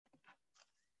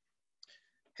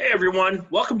Hey everyone,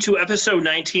 welcome to episode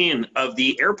 19 of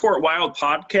the Airport Wild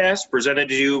podcast presented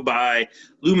to you by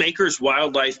Lou Makers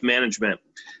Wildlife Management.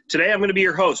 Today I'm going to be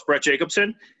your host, Brett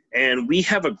Jacobson, and we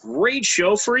have a great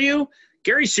show for you.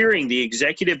 Gary Searing, the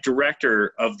executive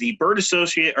director of the Bird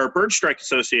Strike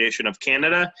Association of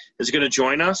Canada, is going to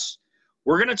join us.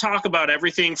 We're going to talk about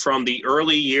everything from the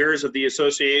early years of the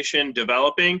association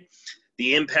developing,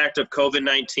 the impact of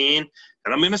COVID-19,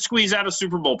 and I'm going to squeeze out a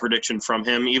Super Bowl prediction from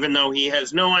him, even though he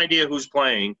has no idea who's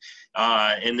playing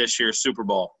in this year's Super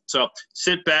Bowl. So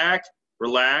sit back,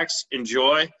 relax,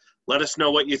 enjoy. Let us know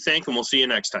what you think, and we'll see you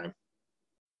next time.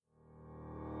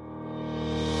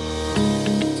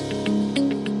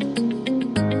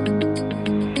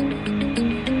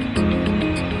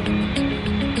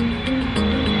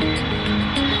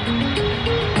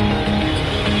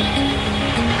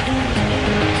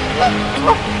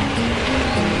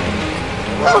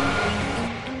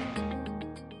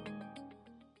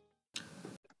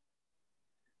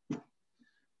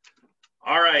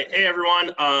 All right. Hey,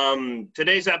 everyone.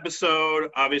 Today's episode,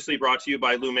 obviously brought to you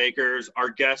by Lou Makers. Our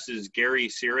guest is Gary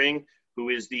Searing, who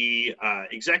is the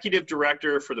executive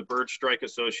director for the Bird Strike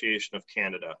Association of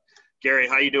Canada. Gary,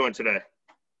 how you doing today?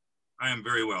 I am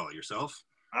very well. Yourself?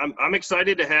 I'm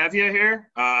excited to have you here.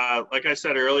 Like I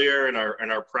said earlier in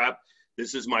our prep,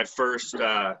 this is my first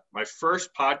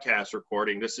podcast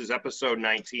recording. This is episode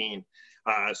 19.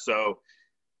 So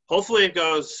hopefully it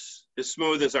goes as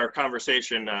smooth as our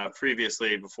conversation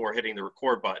previously before hitting the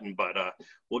record button, but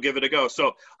we'll give it a go.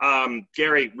 So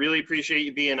Gary, really appreciate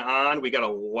you being on. We got a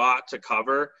lot to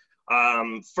cover.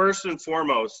 First and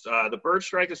foremost, the Bird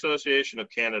Strike Association of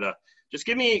Canada. Just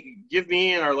give me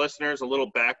and our listeners a little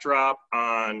backdrop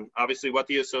on obviously what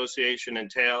the association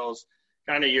entails,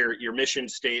 kind of your mission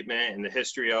statement and the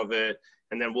history of it,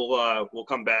 and then we'll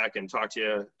come back and talk to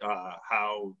you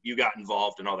how you got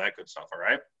involved and all that good stuff. All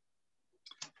right?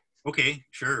 Okay,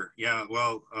 sure. Yeah.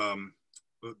 Well,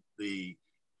 the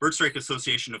Bird Strike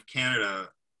Association of Canada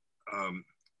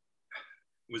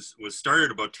was started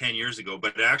about 10 years ago,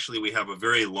 but actually we have a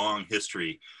very long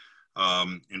history.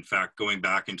 In fact, going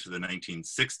back into the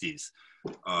 1960s,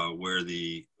 where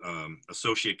the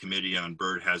Associate Committee on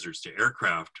Bird Hazards to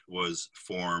Aircraft was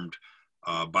formed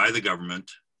by the government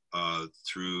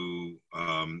through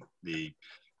the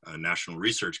National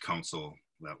Research Council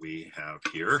that we have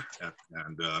here.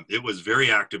 And it was very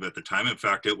active at the time. In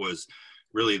fact, it was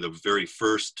really the very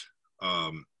first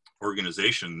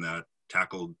organization that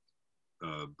tackled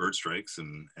bird strikes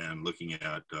and looking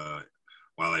at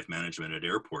wildlife management at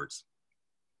airports.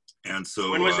 And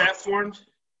so when was that formed?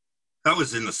 That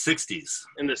was in the 60s.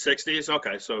 In the 60s?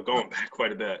 Okay, so going back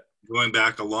quite a bit. Going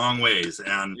back a long ways,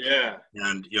 and yeah,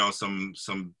 and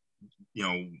some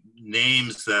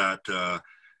names that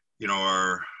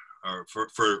are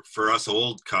for us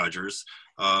old codgers.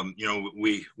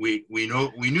 We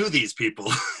knew these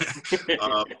people,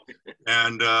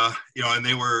 and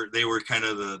they were kind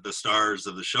of the stars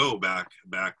of the show back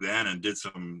then, and did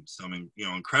some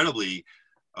incredibly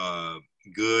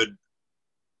good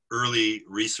early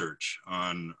research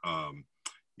on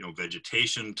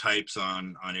vegetation types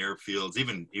on airfields,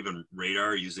 even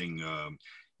radar, using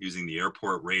the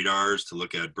airport radars to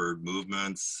look at bird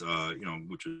movements,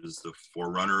 which is the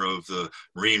forerunner of the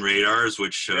marine radars,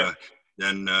 which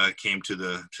then came to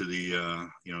the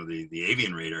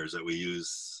avian radars that we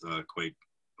use quite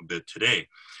a bit today.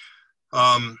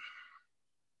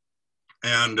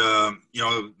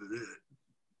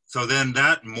 So then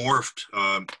that morphed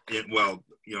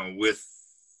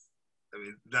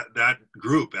that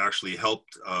group actually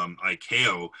helped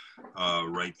ICAO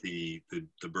write the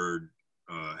bird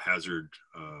hazard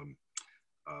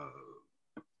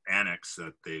annex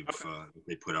that they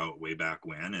put out way back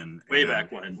when. Way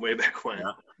back when.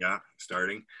 Yeah,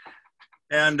 starting.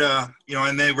 And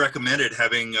and they recommended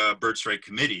having bird strike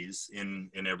committees in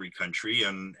every country,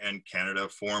 and Canada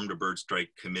formed a bird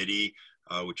strike committee,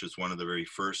 which is one of the very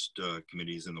first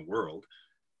committees in the world.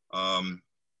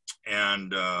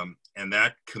 And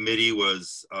that committee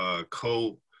was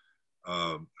hosted,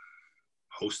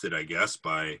 I guess,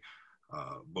 by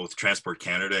both Transport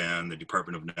Canada and the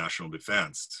Department of National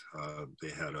Defense.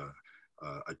 They had a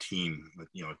team,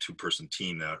 a two-person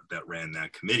team that ran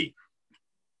that committee,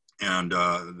 and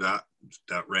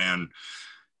that ran,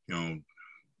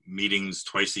 meetings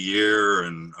twice a year,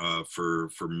 and for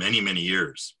many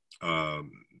years,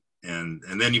 and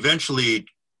then eventually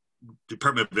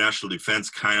Department of National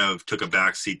Defense kind of took a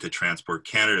backseat to Transport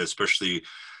Canada, especially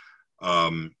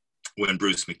when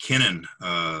Bruce McKinnon,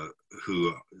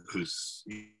 who's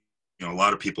a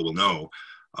lot of people will know,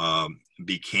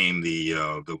 became the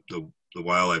the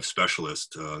wildlife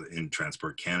specialist in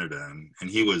Transport Canada, and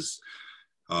he was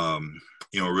a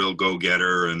real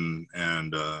go-getter and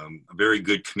a very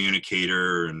good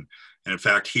communicator, and in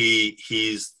fact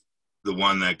he's the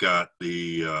one that got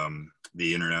the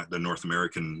North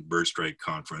American Bird Strike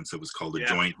Conference. It was called the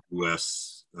Joint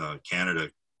U.S. Canada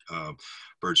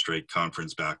Bird Strike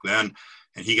Conference back then,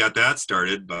 and he got that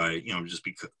started by just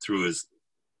through his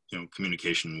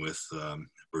communication with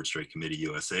Bird Strike Committee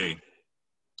USA,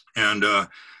 and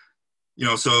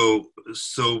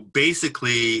so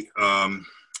basically.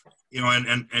 And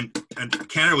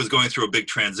Canada was going through a big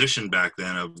transition back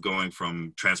then of going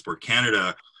from Transport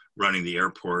Canada running the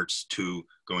airports to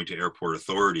going to airport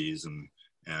authorities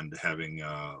and having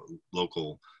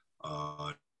local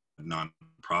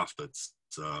non-profits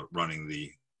running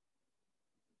the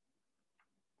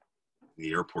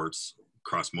airports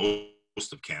across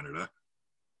most of Canada.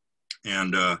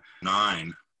 And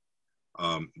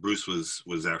Bruce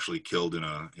was actually killed in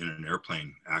an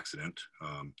airplane accident.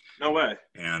 No way.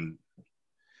 And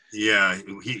yeah,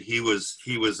 he was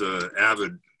a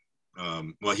avid.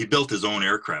 He built his own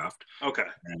aircraft. Okay.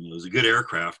 And it was a good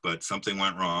aircraft, but something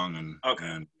went wrong,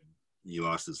 and he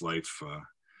lost his life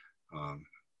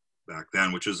back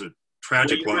then, which was a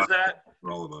tragic loss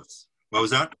for all of us. What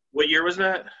was that? What year was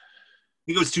that? I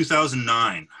think it was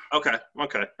 2009. Okay.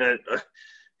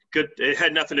 Good. It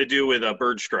had nothing to do with a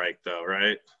bird strike, though,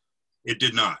 right? It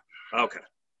did not. Okay.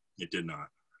 It did not.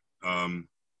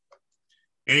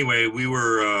 Anyway, we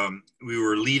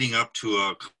were leading up to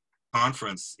a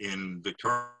conference in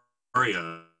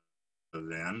Victoria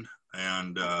then,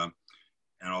 and all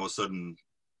of a sudden,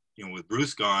 with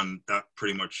Bruce gone, that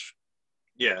pretty much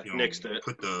nixed it.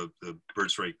 Put the Bird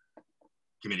Strike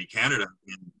Committee Canada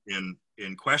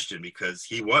in question, because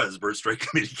he was Bird Strike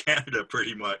Committee Canada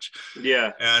pretty much.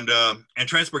 Yeah. And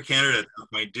Transport Canada at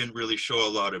that point didn't really show a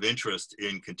lot of interest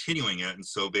in continuing it, and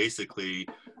so basically,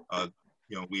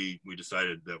 we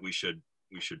decided that we should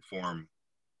form,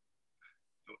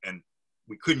 and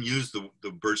we couldn't use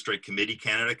the Bird Strike Committee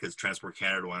Canada because Transport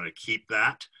Canada wanted to keep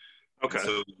that. Okay. And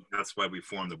so that's why we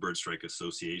formed the Bird Strike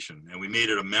Association, and we made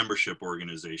it a membership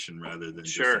organization rather than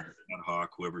just ad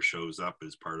hoc, whoever shows up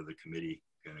as part of the committee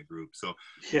kind of group. So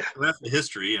that's the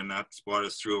history, and that's brought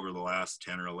us through over the last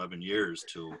 10 or 11 years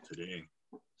till today.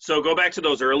 So go back to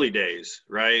those early days,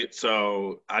 right?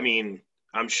 So, I mean,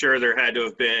 I'm sure there had to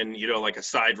have been, like a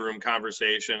side room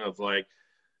conversation of like,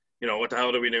 what the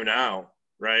hell do we do now,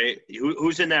 right?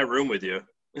 Who's in that room with you?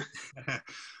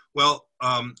 Well,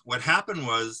 what happened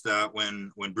was that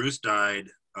when Bruce died,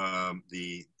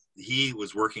 he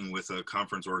was working with a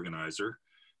conference organizer,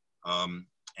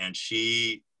 and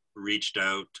she reached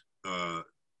out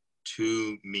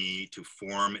to me to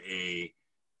form a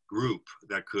group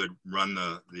that could run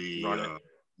the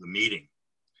meeting.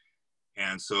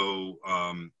 And so,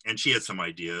 and she had some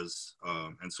ideas,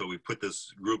 and so we put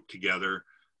this group together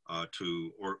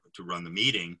to run the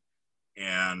meeting,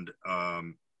 and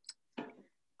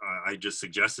I just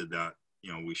suggested that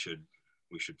we should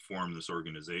form this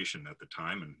organization at the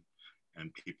time,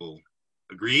 and people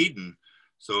agreed, and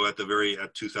so at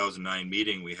 2009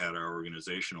 meeting we had our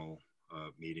organizational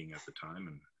meeting at the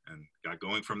time, and got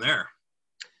going from there.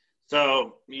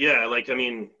 So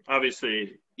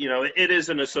obviously it is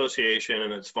an association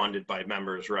and it's funded by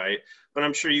members, right? But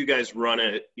I'm sure you guys run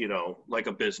it like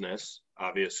a business.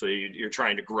 Obviously you're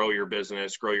trying to grow your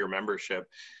business, grow your membership.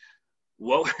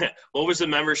 What was the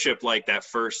membership like that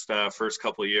first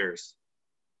couple of years?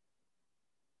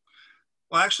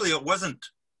 Well, actually, it wasn't.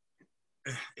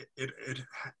 It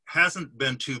hasn't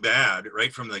been too bad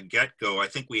right from the get-go. I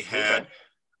think we had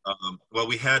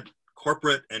we had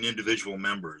corporate and individual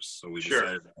members. So we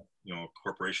decided a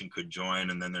corporation could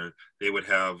join, and then they would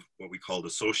have what we called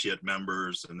associate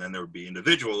members, and then there would be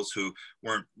individuals who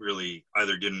weren't really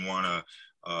didn't want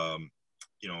to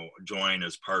join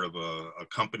as part of a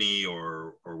company,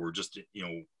 or were just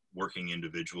working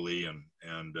individually,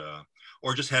 and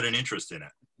or just had an interest in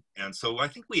it. And so I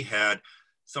think we had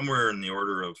somewhere in the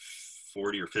order of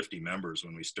 40 or 50 members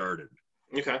when we started.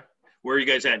 Okay. Where are you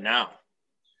guys at now?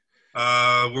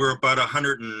 We're about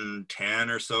 110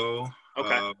 or so.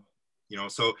 Okay.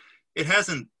 So it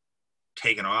hasn't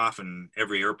taken off, and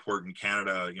every airport in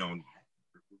Canada,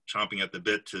 chomping at the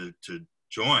bit to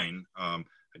join. I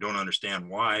don't understand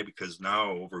why, because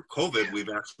now over COVID, we've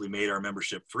actually made our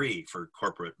membership free for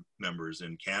corporate members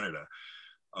in Canada.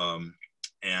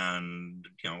 And,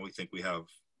 we think we have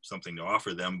something to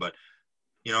offer them, but,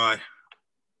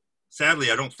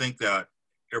 sadly, I don't think that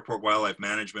airport wildlife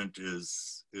management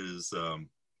is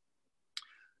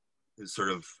is sort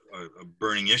of a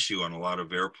burning issue on a lot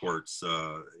of airports,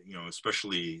 you know,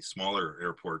 especially smaller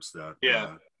airports that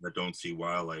that don't see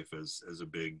wildlife as a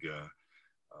big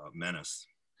menace.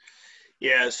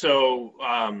 Yeah. So,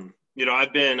 you know,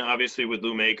 I've been obviously with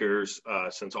Lou Makers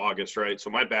since August, right? So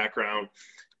my background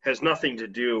has nothing to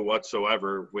do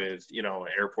whatsoever with, you know,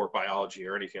 airport biology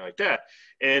or anything like that.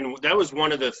 And that was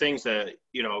one of the things that,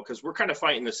 you know, because we're kind of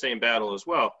fighting the same battle as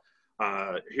well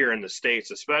here in the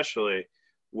States, especially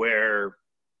where,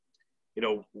 you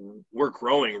know, we're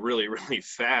growing really, really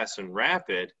fast and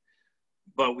rapid,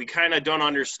 but we kind of don't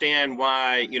understand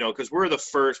why, you know, because we're the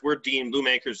first, we're deemed, Lou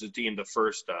Makers is deemed the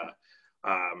first,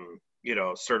 you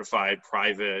know, certified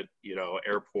private, you know,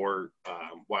 airport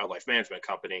wildlife management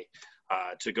company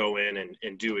to go in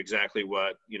and do exactly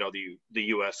what, you know, the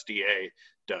USDA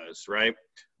does, right?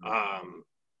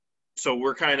 So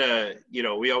we're kind of, you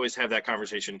know, we always have that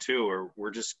conversation too, or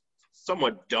we're just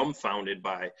somewhat dumbfounded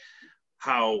by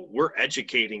how we're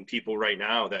educating people right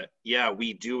now that, yeah,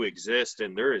 we do exist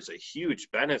and there is a huge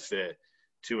benefit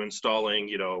to installing,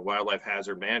 you know, wildlife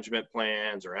hazard management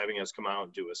plans or having us come out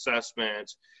and do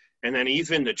assessments. And then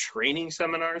even the training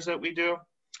seminars that we do,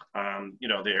 you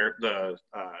know, the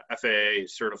FAA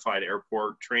certified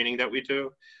airport training that we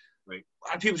do. Like, a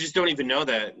lot of people just don't even know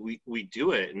that we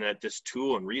do it and that this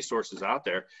tool and resource is out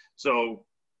there. So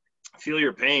feel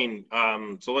your pain.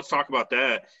 So let's talk about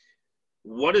that.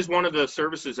 What is one of the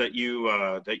services that you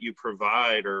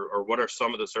provide, or what are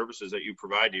some of the services that you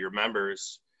provide to your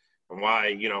members, and why,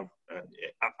 you know,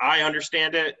 I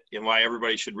understand it and why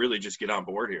everybody should really just get on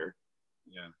board here?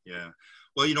 Yeah.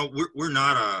 Well, you know, we're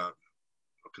not a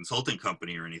consulting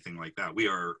company or anything like that. We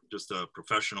are just a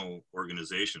professional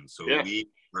organization. So we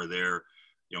are there,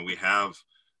 you know, we have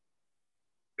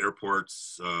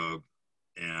airports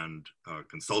and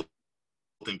consulting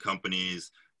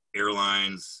companies,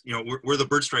 airlines, you know, we're the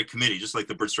Bird Strike Committee, just like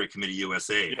the Bird Strike Committee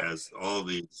USA has all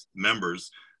these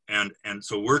members. And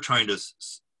so we're trying to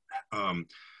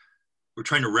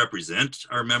represent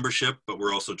our membership, but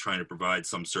we're also trying to provide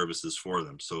some services for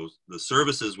them. So the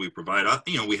services we provide,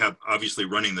 you know, we have obviously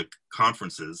running the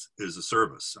conferences is a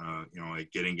service, you know,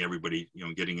 like getting everybody, you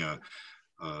know, getting a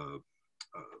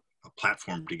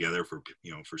platform together for,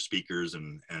 you know, for speakers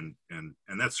and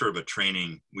that's sort of a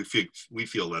training. We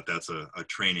feel that that's a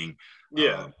training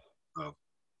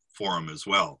forum as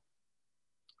well.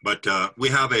 But we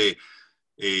have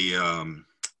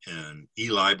an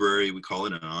e-library, we call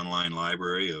it, an online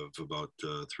library of about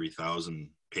 3,000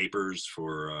 papers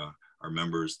for our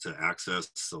members to access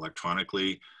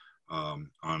electronically on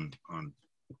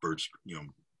birds, you know,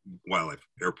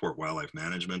 airport wildlife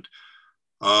management.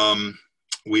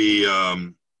 We've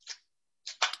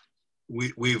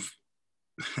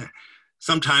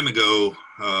some time ago,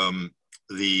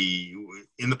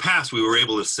 in the past, we were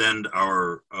able to send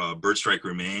our bird strike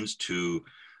remains to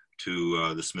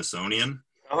the Smithsonian.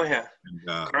 Oh yeah,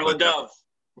 Carla Dove.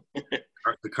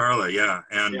 The Carla, yeah,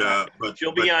 and but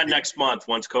she'll be on next month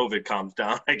once COVID calms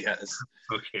down, I guess.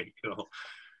 Okay, cool.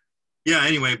 Yeah.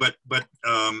 Anyway, but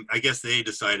I guess they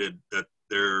decided that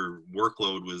their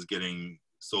workload was getting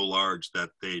so large that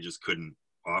they just couldn't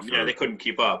offer. Yeah, they couldn't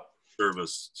keep up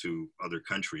service to other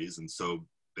countries, and so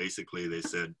basically they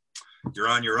said, "You're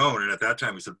on your own." And at that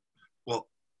time, we said, "Well,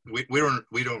 we don't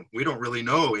really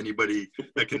know anybody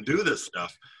that can do this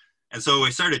stuff." And so I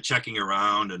started checking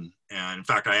around, and in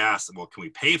fact, I asked them, "Well, can we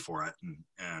pay for it?"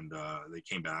 And they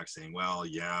came back saying, "Well,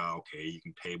 yeah, okay, you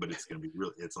can pay, but it's going to be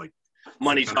really, it's like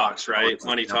money talks, right?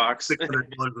 Money talks.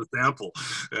 $600 a sample."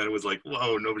 And it was like,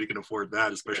 whoa, nobody can afford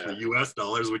that, especially US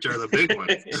dollars, which are the big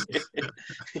ones.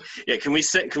 Yeah, can we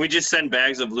just send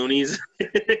bags of loonies?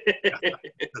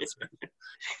 That's right.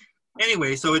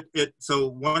 Anyway, so so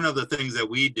one of the things that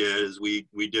we did is we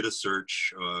did a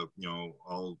search, you know,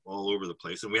 all over the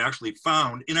place, and we actually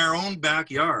found in our own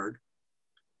backyard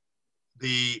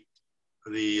the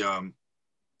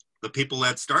people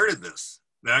that started this.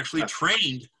 They actually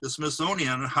trained the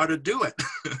Smithsonian on how to do it.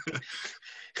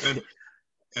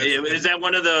 Is that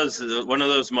one of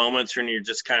those moments when you're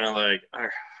just kind of like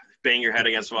bang your head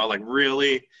against the wall, like,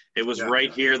 really? It was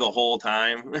right here the whole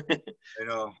time. I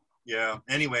know. Yeah.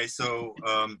 Anyway, so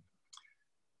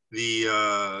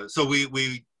so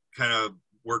we kind of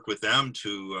work with them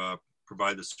to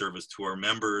provide the service to our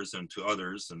members and to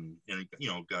others, and you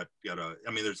know, got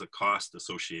I mean, there's a cost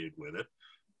associated with it,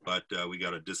 but we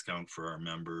got a discount for our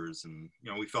members, and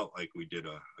you know, we felt like we did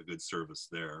a good service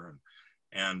there,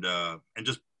 and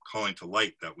just calling to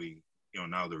light that we, you know,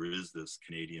 now there is this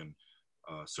Canadian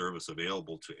service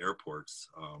available to airports.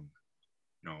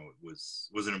 You know, it was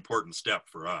an important step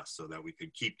for us so that we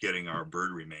could keep getting our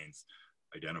bird remains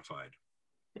identified.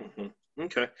 Hmm.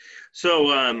 Okay.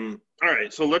 So, all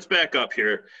right. So let's back up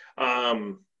here.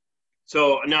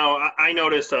 So now I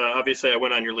noticed, obviously I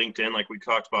went on your LinkedIn like we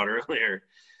talked about earlier.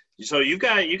 So you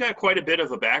got quite a bit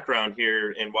of a background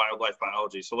here in wildlife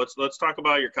biology. So let's talk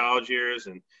about your college years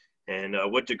and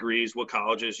what degrees, what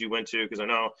colleges you went to. Because I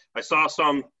know I saw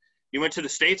some you went to the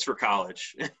States for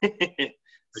college. I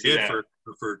See did that?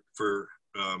 for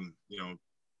you know,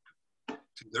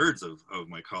 2/3 of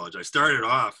my college. I started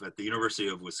off at the University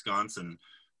of Wisconsin,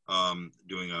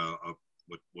 doing a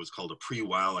what was called a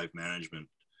pre-wildlife management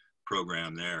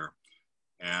program there,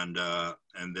 and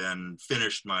then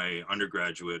finished my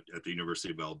undergraduate at the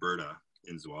University of Alberta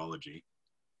in zoology,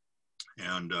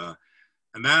 and uh,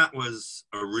 and that was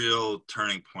a real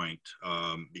turning point,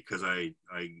 because I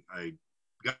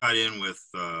got in with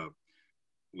a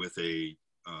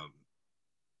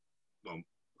well,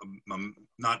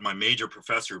 not my major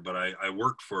professor, but I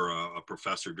worked for a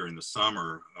professor during the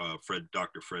summer,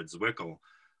 Dr. Fred Zwickel,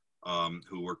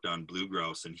 who worked on blue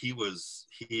grouse, and he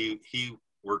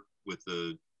worked with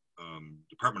the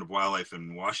Department of Wildlife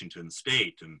in Washington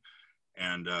State,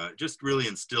 and just really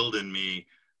instilled in me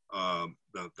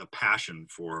the passion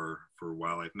for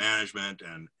wildlife management,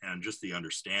 and just the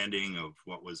understanding of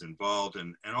what was involved,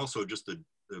 and also just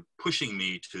the pushing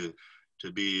me to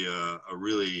be a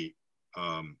really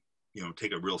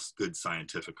take a real good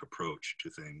scientific approach to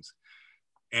things,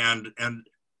 and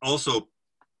also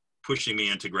pushing me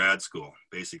into grad school,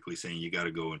 basically saying you got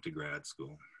to go into grad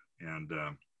school,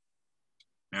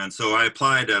 and so I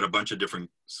applied at a bunch of different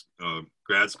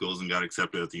grad schools and got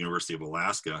accepted at the University of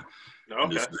Alaska, and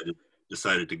Okay.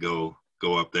 decided to go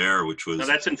up there, which Now was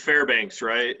that's in Fairbanks,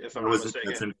 right? If I'm not mistaken.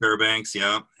 that's in Fairbanks,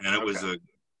 yeah, and it was Okay. a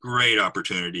great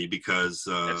opportunity because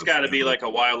It's got to be like a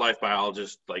wildlife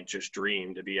biologist, like just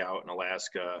dream to be out in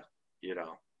Alaska, you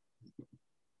know.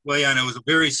 well, yeah, and it was a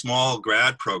very small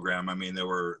grad program. I mean, there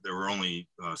were only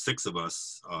 6 of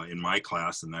us in my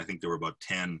class, and I think there were about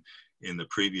 10 in the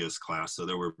previous class. So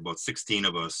there were about 16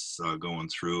 of us going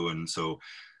through, and so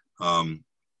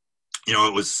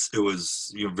it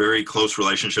was very close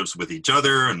relationships with each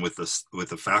other and with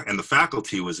the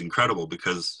faculty was incredible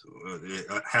because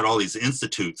it had all these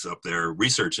institutes up there,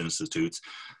 research institutes.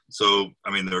 So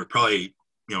I mean, there were probably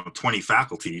 20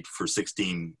 faculty for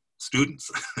 16 students.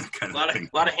 Kind of thing.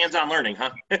 A lot of hands-on learning, huh?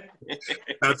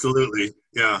 Absolutely,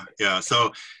 yeah.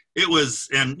 So it was,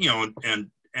 and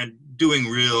doing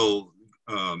real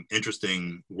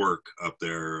interesting work up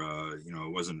there. It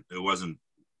wasn't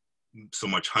so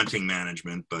much hunting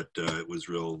management, but it was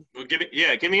real. Well, give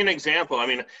me an example. I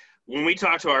mean, when we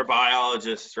talk to our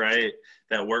biologists, right,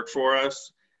 that work for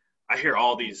us, I hear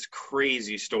all these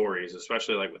crazy stories,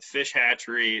 especially like with fish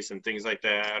hatcheries and things like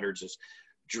that, or just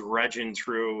dredging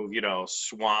through,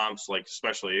 swamps, like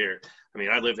especially here. I mean,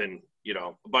 I live in,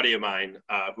 a buddy of mine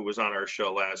who was on our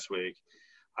show last week,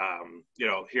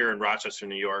 here in Rochester,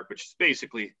 New York, which is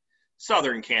basically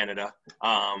southern Canada,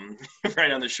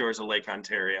 right on the shores of Lake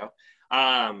Ontario.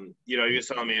 He was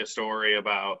telling me a story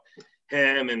about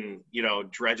him and,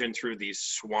 dredging through these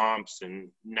swamps in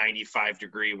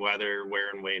 95-degree weather,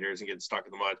 wearing waders and getting stuck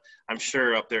in the mud. I'm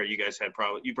sure up there you guys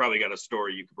you probably got a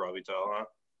story you could probably tell, huh?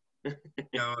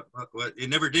 It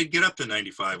never did get up to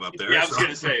 95 up there. Yeah, I was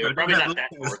gonna say probably not that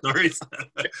stories.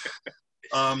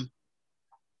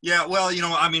 Yeah, well,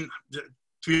 I mean, to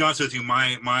be honest with you,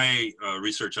 my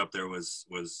research up there was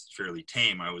fairly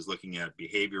tame. I was looking at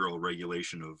behavioral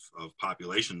regulation of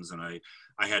populations, and I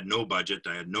had no budget,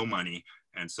 I had no money,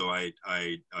 and so I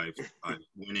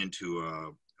went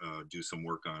into do some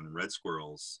work on red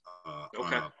squirrels,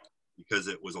 okay. Because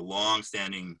it was a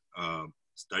long-standing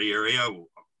study area.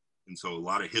 And so a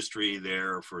lot of history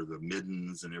there for the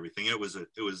middens and everything. It was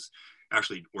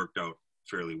actually worked out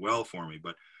fairly well for me.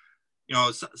 But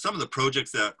some of the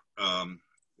projects that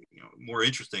more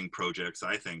interesting projects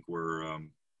I think were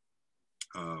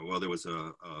there was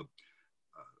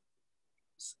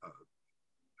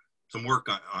some work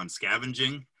on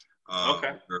scavenging.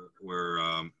 Okay. Where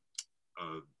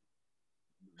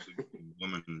the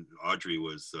woman Audrey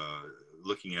was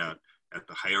looking at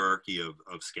the hierarchy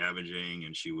of scavenging,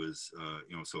 and she was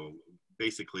so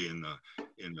basically in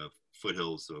the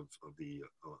foothills of the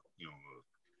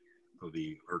of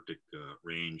the Arctic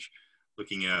range,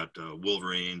 looking at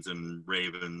wolverines and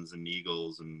ravens and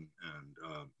eagles and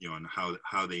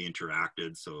how they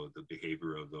interacted, so the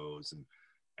behavior of those,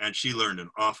 and she learned an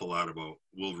awful lot about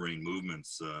wolverine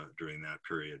movements during that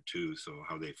period too, so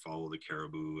how they follow the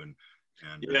caribou and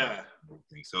yeah.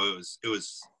 So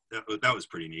that was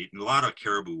pretty neat, and a lot of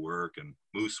caribou work and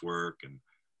moose work, and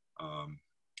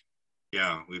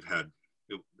we've had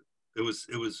it was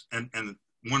and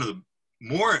one of the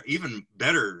even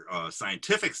better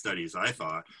scientific studies, I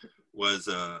thought, was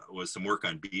some work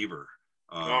on beaver.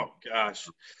 Oh gosh.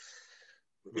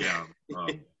 Yeah.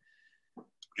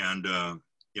 And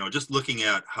just looking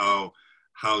at how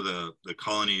the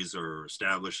colonies are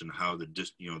established and how the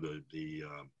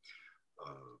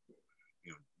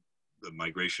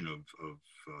migration of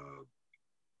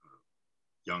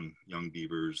young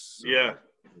beavers, Yeah.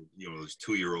 Those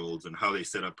 2-year-olds, and how they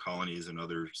set up colonies in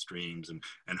other streams, and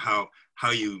how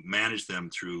you manage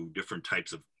them through different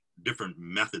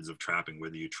methods of trapping,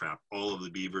 whether you trap all of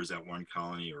the beavers at one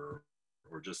colony or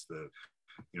just the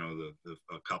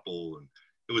a couple. And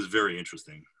it was very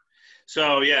interesting.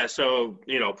 So yeah,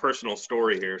 personal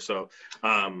story here. So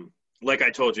like I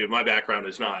told you, my background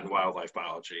is not in wildlife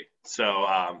biology. So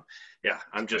I'm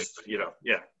just,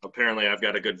 apparently I've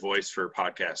got a good voice for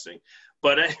podcasting.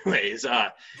 But anyways,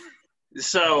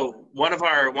 so one of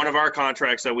our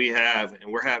contracts that we have,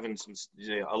 and we're having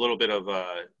a little bit of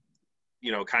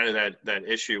kind of that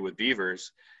issue with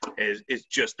beavers is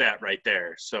just that right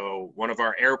there. So one of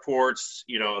our airports,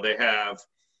 they have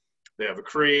a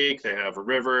creek, they have a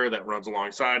river that runs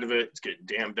alongside of it. It's getting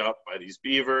dammed up by these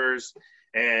beavers,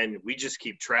 and we just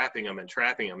keep trapping them and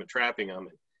trapping them and trapping them.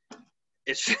 And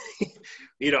it's,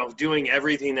 doing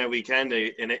everything that we can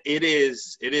to, and it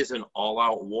is an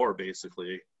all-out war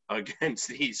basically against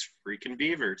these freaking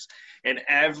beavers. And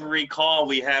every call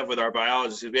we have with our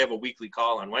biologists, we have a weekly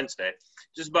call on Wednesday,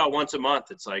 just about once a month.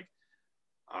 It's like,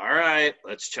 all right,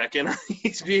 let's check in on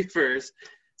these beavers.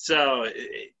 So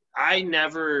I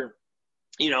never,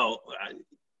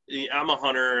 I'm a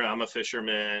hunter, I'm a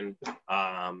fisherman.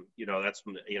 I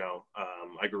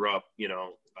grew up,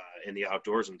 in the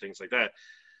outdoors and things like that.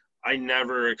 I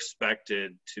never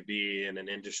expected to be in an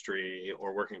industry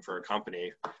or working for a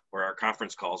company where our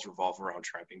conference calls revolve around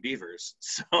trapping beavers.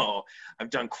 So I've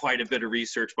done quite a bit of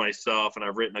research myself, and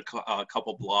I've written a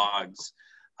couple blogs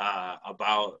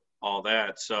about all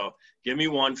that. So give me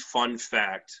one fun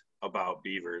fact about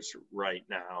beavers right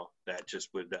now that just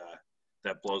would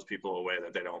that blows people away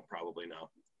that they don't probably know.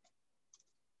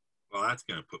 Well, that's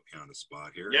going to put me on the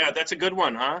spot here. Yeah, that's a good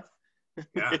one, huh?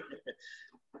 Yeah.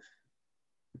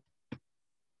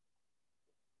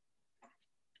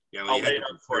 Yeah, well, I'll lay it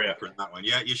up for you. For that one.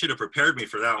 Yeah, you should have prepared me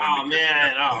for that one. Oh,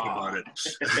 man. Think about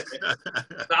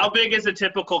it. How big is a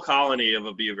typical colony of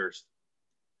a beavers?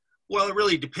 Well, it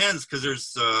really depends, because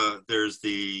there's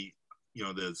the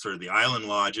the sort of the island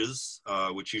lodges,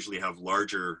 which usually have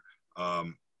larger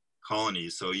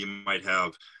colonies. So you might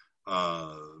have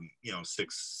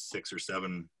 6 or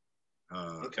 7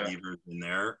 beavers in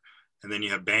there, and then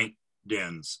you have bank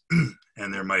dens,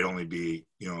 and there might only be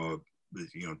 2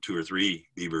 or 3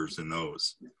 beavers in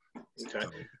those. Okay.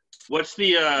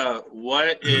 So,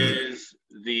 what is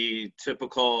the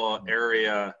typical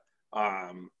area?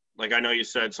 Like I know you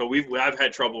said, so I've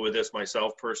had trouble with this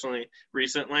myself personally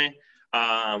recently.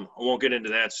 I won't get into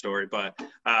that story, but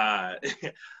a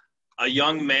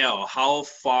young male, how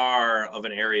far of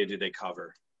an area do they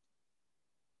cover?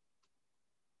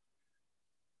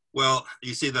 Well,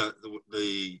 you see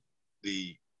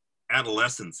the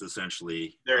adolescents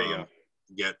essentially. There you go.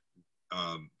 Get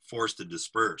forced to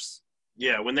disperse.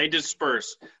 Yeah, when they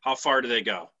disperse, how far do they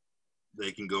go?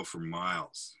 They can go for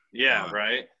miles. Yeah,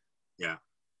 right? Yeah.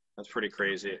 That's pretty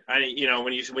crazy.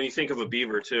 When you think of a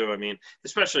beaver too, I mean,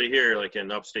 especially here, like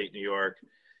in upstate New York,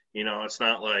 it's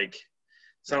not like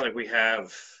we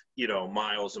have,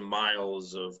 miles and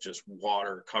miles of just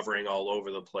water covering all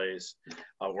over the place,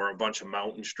 or a bunch of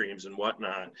mountain streams and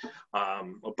whatnot.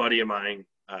 A buddy of mine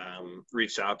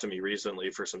reached out to me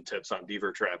recently for some tips on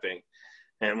beaver trapping.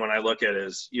 And when I look at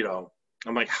it,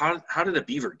 I'm like, how did a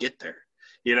beaver get there?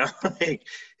 Like,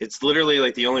 it's literally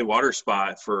like the only water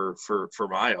spot for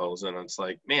miles. And it's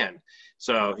like, man.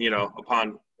 So,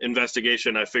 upon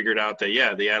investigation, I figured out that,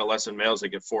 yeah, the adolescent males that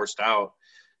get forced out,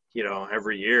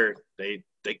 every year, they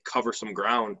cover some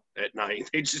ground at night.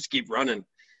 They just keep running.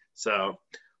 So,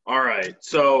 all right.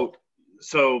 So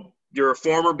you're a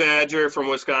former Badger from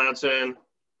Wisconsin,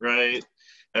 right?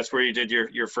 That's where you did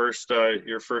your first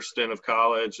stint of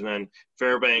college, and then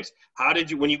Fairbanks. How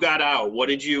did you, when you got out, when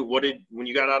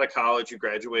you got out of college, you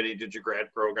graduated, you did your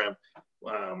grad program,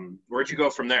 where'd you go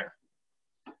from there?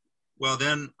 Well,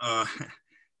 then,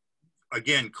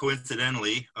 again,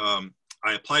 coincidentally,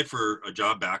 I applied for a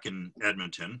job back in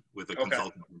Edmonton with a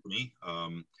consulting company.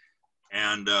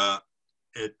 And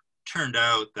it turned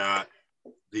out that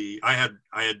I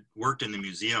had worked in the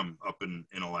museum up in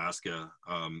Alaska,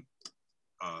 and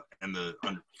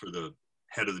for the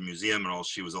head of the museum, and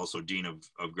she was also dean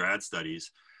of grad studies.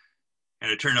 And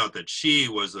it turned out that she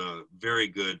was a very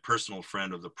good personal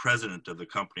friend of the president of the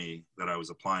company that I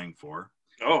was applying for.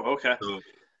 Oh, okay.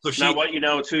 So she, not what you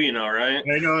know, too, you know, right?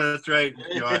 I know, that's right.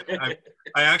 You know, I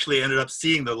actually ended up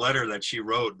seeing the letter that she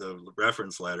wrote, the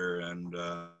reference letter, and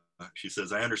she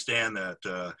says, I understand that,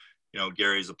 you know,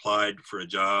 Gary's applied for a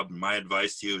job, and my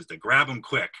advice to you is to grab him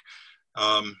quick.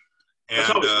 That's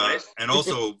always nice. And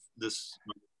also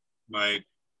my,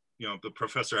 you know, the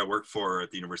professor I worked for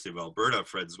at the University of Alberta,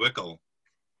 Fred Zwickel,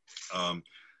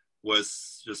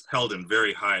 was just held in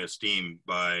very high esteem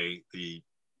by the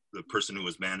person who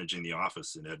was managing the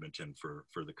office in Edmonton for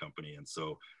the company. And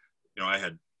so, you know, I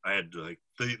had like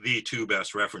the two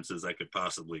best references I could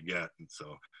possibly get. And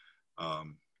so,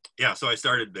 yeah, so I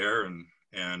started there and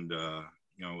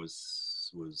you know,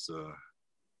 was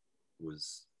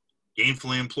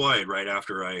gainfully employed right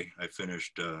after I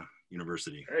finished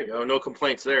university. There you go. No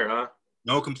complaints there, huh?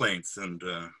 No complaints. And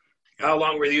yeah. How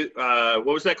long were you, what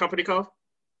was that company called?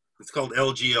 It's called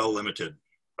LGL Limited.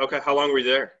 Okay. How long were you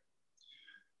there?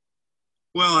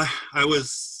 Well, I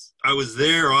was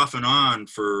there off and on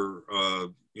for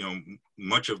you know,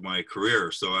 much of my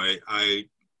career. So I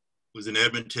was in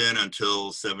Edmonton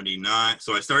until 79.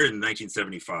 So I started in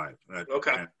 1975. That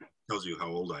tells you how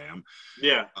old I am.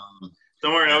 Yeah.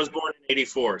 Don't worry, I was born in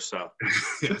 84, so.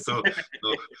 Yeah, so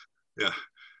yeah.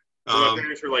 So my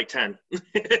parents were like 10.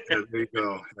 There you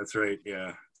go. That's right.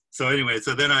 Yeah. So anyway,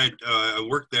 so then I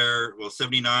worked there. Well,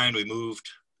 79, we moved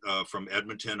from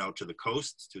Edmonton out to the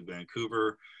coast to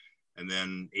Vancouver, and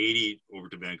then 80 over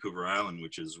to Vancouver Island,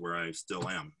 which is where I still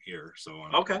am here. So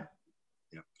okay.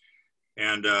 Yeah.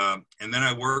 And then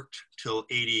I worked till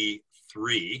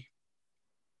 83,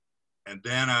 and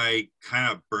then I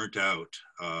kind of burnt out,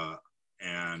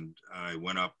 and I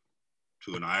went up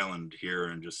to an island here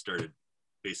and just started,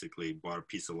 basically bought a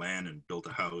piece of land and built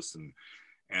a house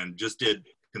and just did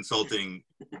consulting,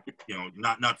 you know,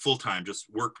 not full-time, just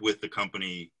worked with the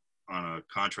company on a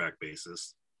contract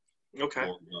basis. Okay.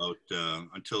 For about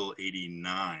until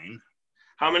 89.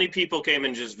 How many people came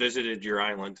and just visited your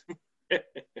island?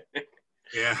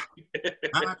 Yeah,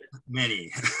 not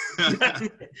many.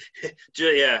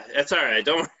 Yeah, that's all right.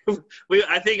 Don't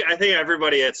I think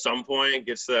everybody at some point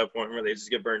gets to that point where they just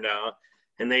get burned out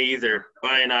and they either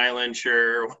buy an island,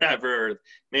 sure, or whatever. Or,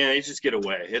 man, they just get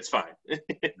away. It's fine.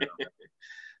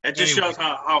 It just shows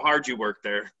how hard you work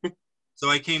there. So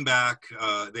I came back.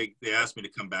 They asked me to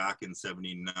come back in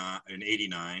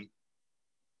 89,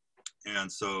 and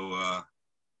so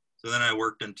then I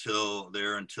worked until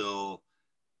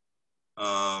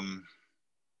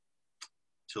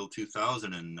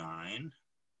 2009,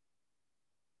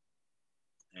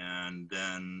 and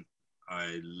then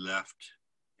I left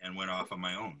and went off on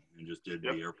my own and just did the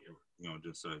airport. You know,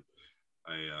 just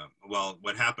well,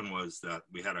 what happened was that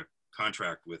we had a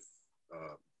contract with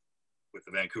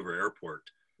the Vancouver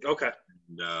airport. Okay.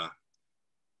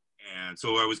 And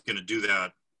so I was going to do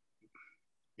that.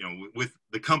 You know, with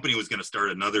the company was going to start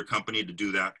another company to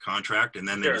do that contract, and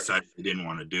then they decided they didn't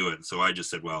want to do it. So I just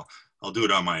said, well, I'll do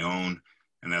it on my own,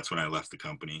 and that's when I left the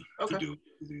company to do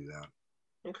that.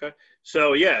 Okay.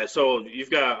 So yeah, so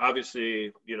you've got,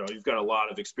 obviously, you know, you've got a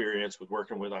lot of experience with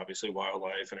working with obviously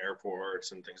wildlife and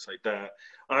airports and things like that.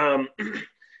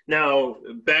 Now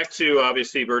back to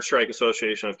obviously Bird Strike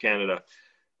Association of Canada.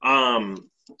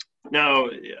 Now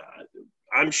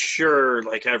I'm sure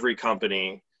like every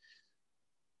company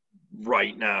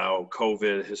right now,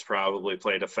 COVID has probably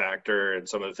played a factor in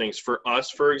some of the things. For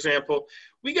us, for example,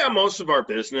 we got most of our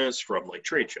business from like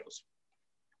trade shows.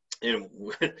 And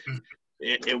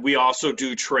we also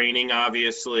do training,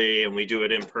 obviously, and we do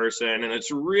it in person. And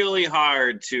it's really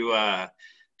hard to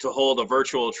hold a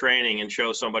virtual training and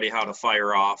show somebody how to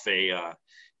fire off a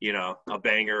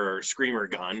banger or screamer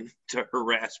gun to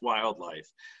harass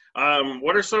wildlife.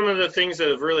 What are some of the things that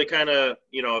have really kind of,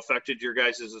 you know, affected your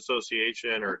guys'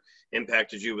 association or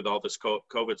impacted you with all this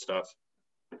COVID stuff?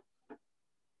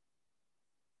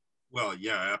 Well,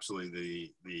 yeah,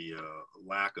 absolutely. The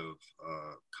lack of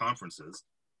conferences.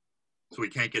 So we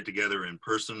can't get together in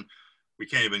person. We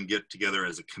can't even get together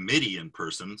as a committee in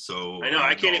person. So I know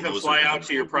I can't even fly out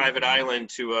to your private island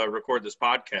to record this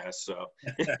podcast. So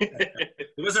it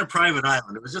wasn't a private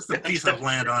island. It was just a piece of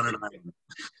land on an island.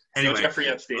 Anyway, no Jeffrey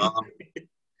Epstein.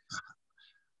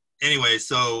 Anyway,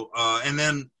 so and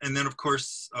then of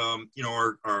course, you know,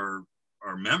 our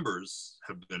members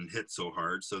have been hit so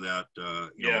hard, so that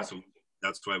you know, so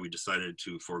that's why we decided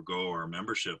to forego our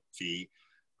membership fee,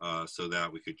 so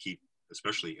that we could keep,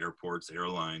 especially airports,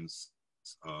 airlines,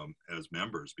 as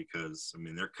members, because I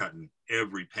mean they're cutting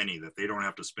every penny that they don't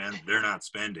have to spend. They're not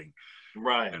spending,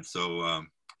 right? And so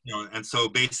you know, and so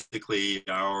basically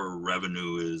our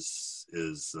revenue is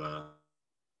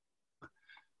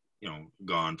you know,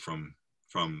 gone from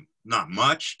not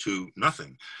much to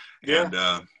nothing. Yeah.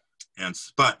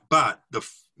 But the,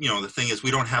 you know, the thing is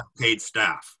we don't have paid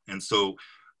staff, and so,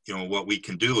 you know, what we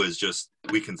can do is just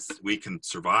we can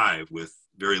survive with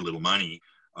very little money,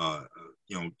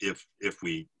 you know, if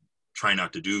we try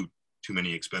not to do too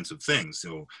many expensive things.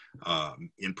 So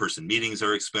in-person meetings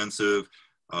are expensive.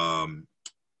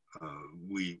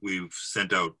 We've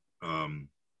sent out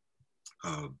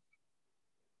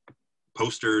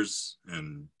posters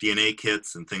and DNA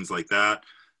kits and things like that.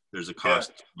 There's a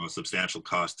cost, a substantial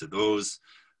cost to those.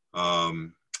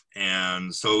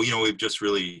 And so, you know, we've just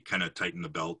really kind of tightened the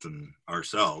belt and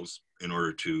ourselves in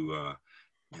order to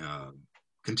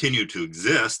continue to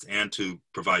exist and to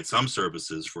provide some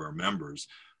services for our members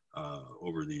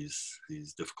over these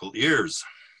difficult years.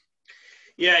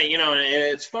 Yeah, you know, and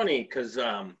it's funny because,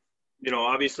 you know,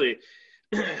 obviously,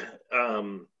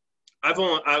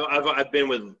 I've been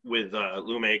with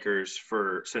Loom Acres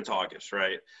since August,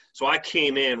 right? So I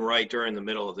came in right during the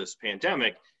middle of this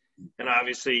pandemic, and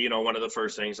obviously, you know, one of the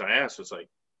first things I asked was like,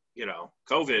 you know,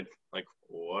 COVID, like,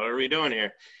 what are we doing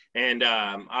here? And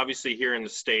obviously, here in the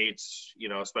States, you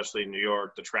know, especially in New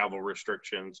York, the travel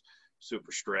restrictions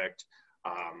super strict.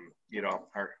 You know,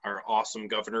 our awesome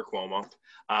Governor Cuomo.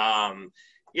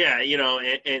 Yeah, you know,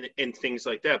 and things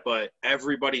like that. But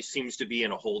everybody seems to be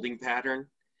in a holding pattern.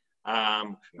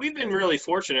 We've been really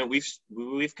fortunate.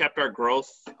 We've kept our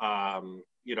growth,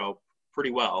 you know,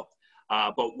 pretty well.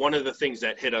 But one of the things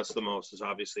that hit us the most is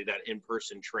obviously that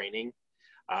in-person training.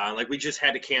 Like we just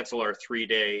had to cancel our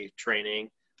 3-day training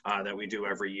that we do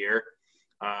every year.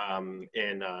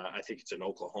 And I think it's in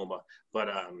Oklahoma, but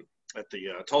at the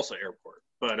Tulsa airport.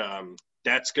 But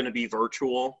that's going to be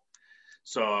virtual.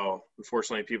 So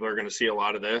unfortunately, people are going to see a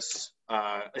lot of this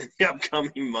in the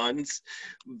upcoming months.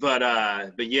 But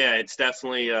yeah, it's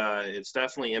definitely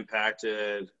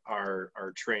impacted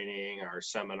our training, our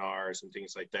seminars, and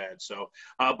things like that. So,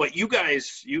 but you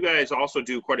guys also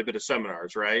do quite a bit of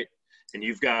seminars, right? And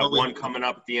you've got one coming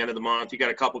up at the end of the month. You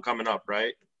got a couple coming up,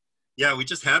 right? Yeah, we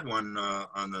just had one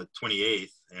on the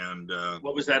 28th, and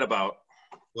what was that about?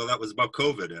 Well, that was about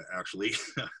COVID, actually.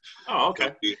 Oh,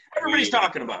 okay. Everybody's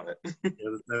talking about it.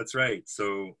 Yeah, that's right.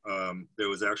 So there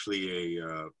was actually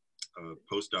a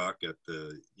postdoc at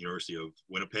the University of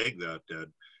Winnipeg that,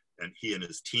 and he and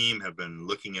his team have been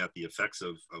looking at the effects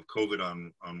of COVID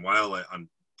on wildlife, on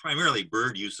primarily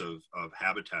bird use of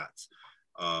habitats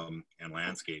and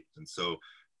landscapes, and so,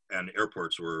 and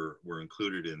airports were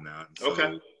included in that. And so,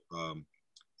 okay.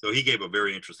 So he gave a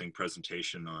very interesting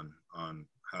presentation on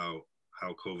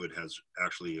how COVID has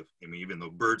actually, I mean, even though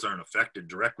birds aren't affected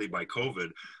directly by COVID,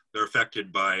 they're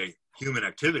affected by human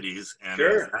activities, and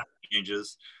sure. As that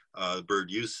changes,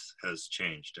 bird use has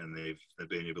changed, and they've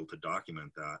been able to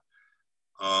document that.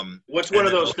 What's one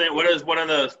of those things? What is one of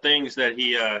the things that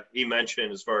he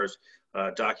mentioned as far as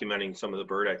documenting some of the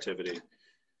bird activity?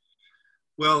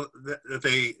 Well,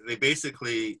 they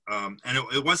basically, and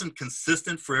it wasn't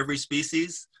consistent for every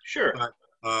species. Sure. But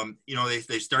you know,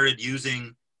 they started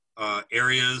using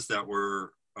areas that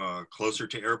were closer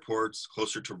to airports,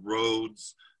 closer to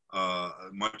roads,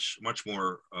 much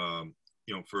more.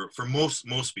 You know, for most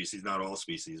species, not all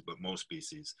species, but most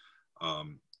species,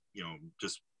 you know,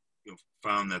 just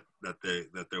found that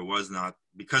there was not,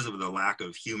 because of the lack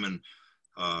of human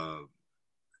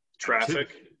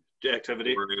traffic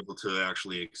activity, were able to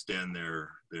actually extend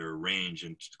their range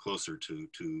and closer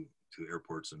to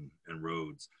airports and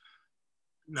roads.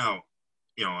 Now,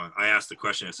 you know, I asked the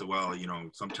question, I said, well, you know,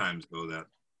 sometimes though that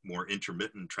more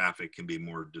intermittent traffic can be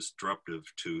more disruptive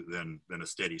than a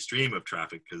steady stream of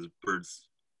traffic, because birds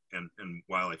and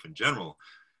wildlife in general,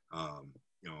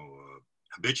 you know,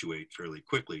 habituate fairly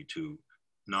quickly to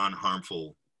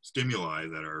non-harmful stimuli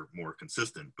that are more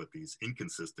consistent, but these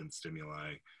inconsistent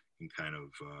stimuli can kind of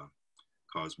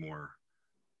cause more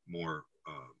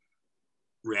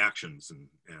reactions and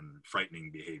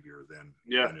frightening behavior than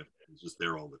if it's just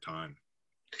there all the time.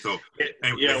 So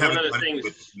anyway, yeah, I haven't gone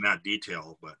into that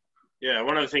detail, but yeah,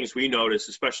 one of the things we noticed,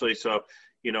 especially so,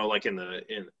 you know, like in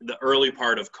the early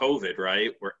part of COVID,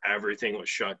 right, where everything was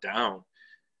shut down,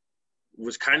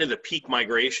 was kind of the peak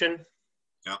migration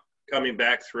coming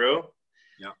back through.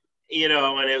 Yeah. You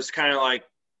know, and it was kind of like,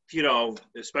 you know,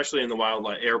 especially in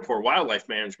the airport wildlife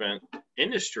management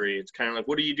industry, it's kind of like,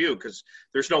 what do you do? Because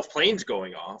there's no planes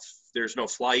going off. There's no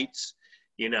flights.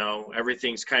 You know,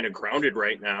 everything's kind of grounded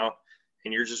right now.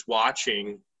 And you're just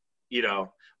watching, you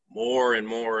know, more and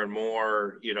more and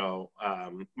more, you know,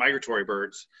 migratory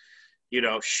birds, you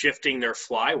know, shifting their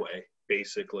flyway,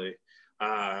 basically.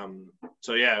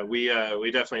 So yeah, we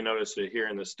definitely noticed it here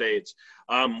in the States.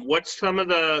 What's some of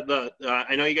the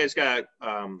I know you guys got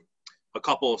a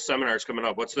couple of seminars coming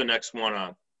up. What's the next one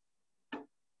on?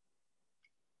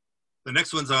 The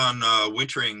next one's on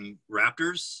wintering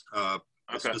raptors,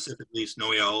 Okay. specifically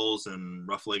snowy owls and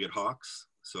rough-legged hawks.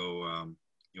 So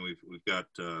we've got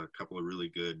a couple of really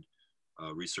good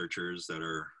researchers that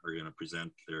are going to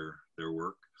present their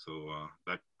work. So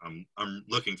that I'm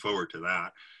looking forward to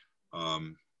that.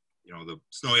 The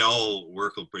snowy owl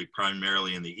work will be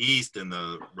primarily in the east, and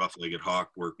the rough-legged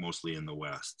hawk work mostly in the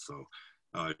west. So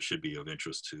it should be of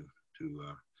interest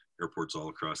to airports all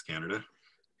across Canada.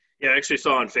 Yeah, I actually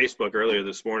saw on Facebook earlier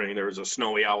this morning there was a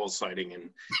snowy owl sighting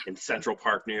in Central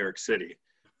Park, New York City,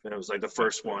 and it was like the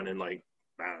first one in like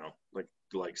I don't know,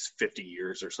 like 50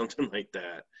 years or something like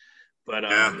that. But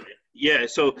yeah.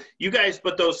 So you guys,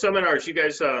 but those seminars, you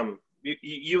guys,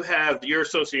 you have your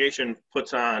association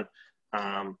puts on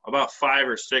about 5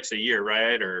 or 6 a year,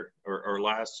 right, or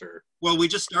less, or? Well, we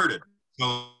just started,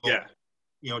 so yeah.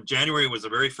 January was the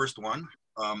very first one,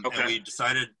 Okay. and we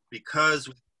decided because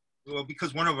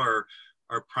one of our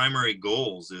primary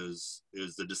goals is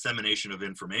the dissemination of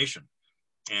information,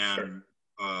 and Sure.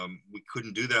 We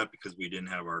couldn't do that because we didn't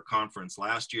have our conference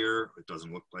last year. It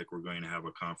doesn't look like we're going to have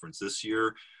a conference this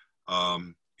year,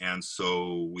 and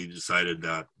so we decided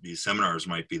that these seminars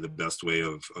might be the best way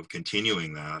of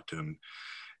continuing that, and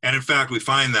in fact we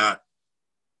find that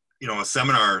a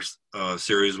seminar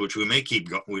series, which we may keep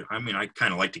going. I mean, I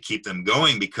kind of like to keep them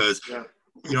going because Yeah.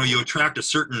 you attract a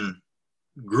certain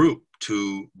group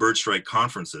to bird strike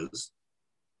conferences,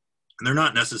 and they're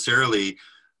not necessarily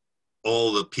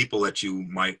all the people that you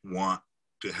might want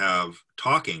to have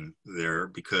talking there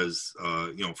because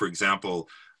for example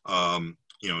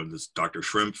this Dr.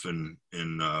 Shrimpf in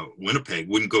Winnipeg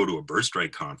wouldn't go to a bird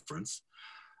strike conference,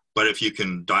 but if you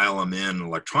can dial him in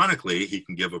electronically, he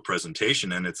can give a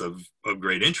presentation, and it's of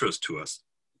great interest to us.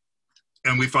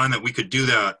 And we find that we could do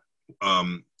that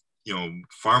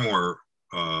far more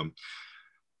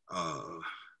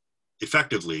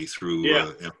effectively through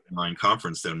an online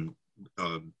conference than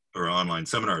or online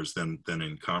seminars than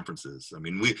in conferences. I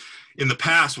mean, in the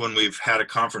past, when we've had a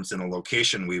conference in a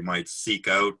location, we might seek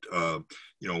out 1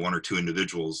 or 2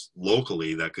 individuals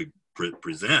locally that could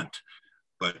present.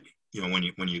 But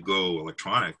when you go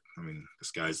electronic, I mean, the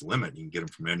sky's the limit. You can get them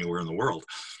from anywhere in the world.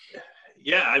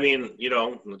 Yeah, I mean,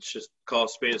 let's just call a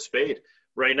spade a spade.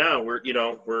 Right now, we're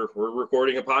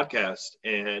recording a podcast,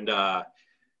 and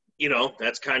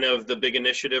that's kind of the big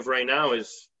initiative right now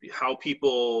is how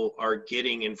people are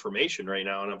getting information right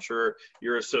now. And I'm sure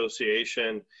your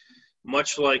association,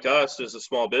 much like us as a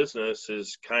small business,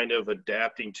 is kind of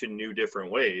adapting to new different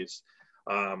ways.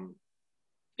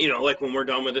 Like when we're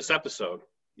done with this episode,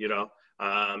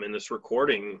 and this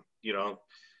recording,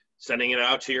 sending it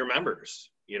out to your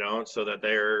members, so that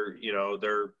they're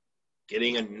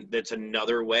getting that's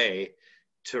another way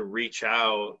to reach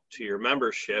out to your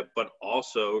membership, but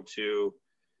also to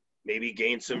maybe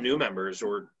gain some new members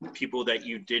or people that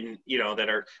you didn't,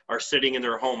 that are sitting in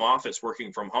their home office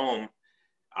working from home.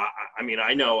 I mean,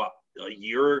 I know a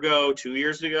year ago, 2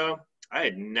 years ago, I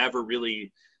had never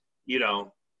really,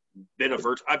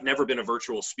 I've never been a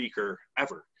virtual speaker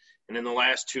ever. And in the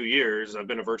last 2 years, I've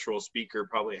been a virtual speaker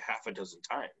probably 6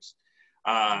 times.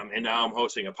 And now I'm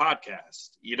hosting a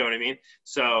podcast, you know what I mean?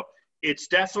 So it's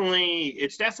definitely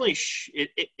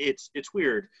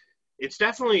weird. It's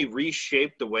definitely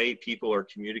reshaped the way people are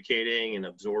communicating and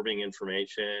absorbing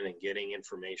information and getting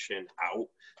information out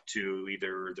to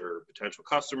either their potential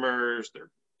customers,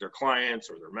 their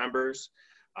clients, or their members.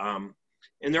 And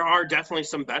there are definitely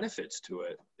some benefits to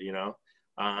it,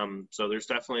 so there's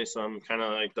definitely some kind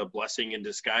of like the blessing in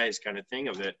disguise kind of thing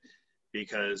of it,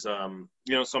 because some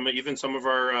of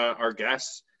our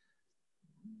guests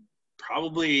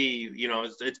probably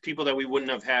it's people that we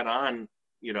wouldn't have had on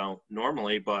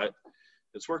normally, but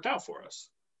it's worked out for us.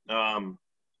 So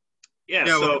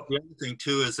well, the other thing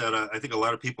too is that I think a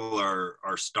lot of people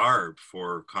are starved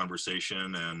for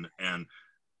conversation and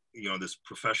this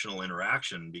professional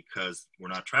interaction because we're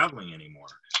not traveling anymore.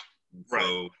 Right.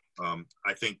 So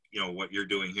I think what you're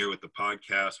doing here with the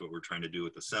podcast, what we're trying to do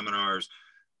with the seminars,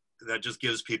 that just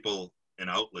gives people an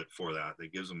outlet for that.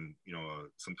 That gives them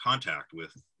some contact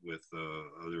with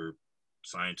other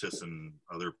scientists and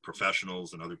other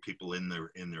professionals and other people in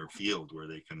their field, where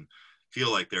they can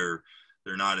feel like they're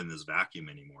not in this vacuum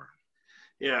anymore.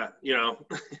 Yeah,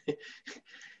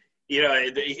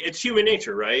 it's human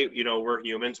nature, right? We're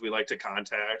humans. We like to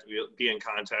be in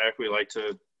contact. We like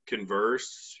to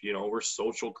converse. You know, we're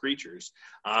social creatures.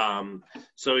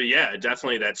 So yeah,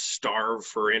 definitely that starve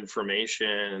for information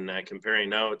and that comparing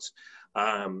notes.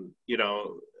 You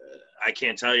know, I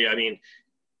can't tell you. I mean,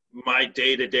 my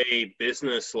day-to-day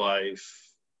business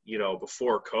life, you know,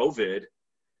 before COVID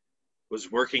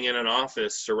was working in an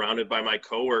office surrounded by my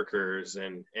coworkers.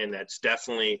 And that's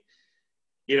definitely,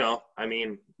 you know, I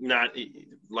mean, not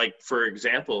like, for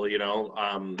example, you know,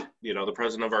 the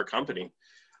president of our company,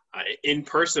 in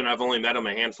person, I've only met him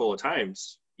a handful of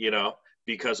times, you know,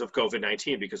 because of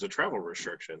COVID-19, because of travel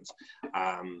restrictions.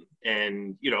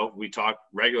 And, you know, we talk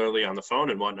regularly on the phone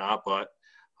and whatnot, but,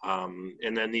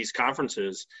 and then these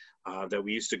conferences that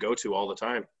we used to go to all the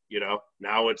time, you know,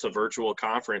 now it's a virtual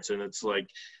conference, and it's like,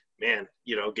 man,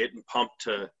 you know, getting pumped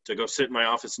to go sit in my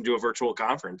office and do a virtual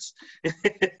conference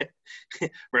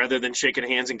rather than shaking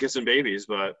hands and kissing babies.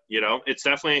 But, you know, it's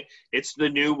definitely, it's the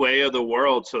new way of the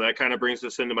world. So that kind of brings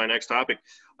us into my next topic.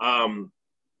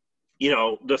 You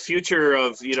know, the future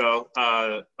of, you know,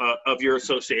 of your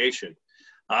association.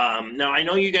 Now, I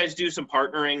know you guys do some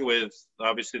partnering with,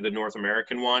 obviously, the North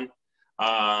American one.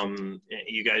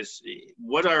 You guys,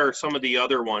 what are some of the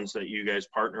other ones that you guys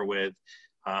partner with?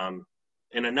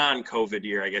 In a non-COVID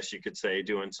year, I guess you could say,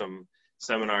 doing some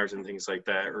seminars and things like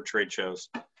that, or trade shows?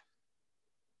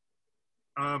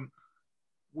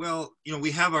 Well, you know,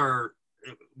 we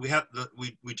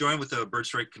join with the Bird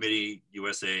Strike Committee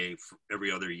USA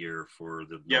every other year for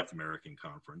the North American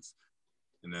conference,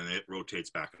 and then it rotates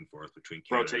back and forth between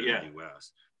Canada and the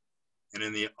US. And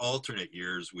in the alternate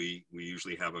years, we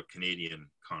usually have a Canadian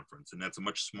conference, and that's a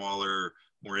much smaller,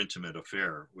 more intimate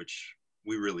affair, which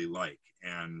we really like,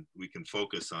 and we can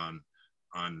focus on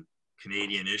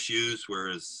Canadian issues,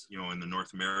 whereas, you know, in the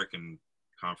North American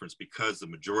conference, because the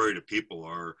majority of people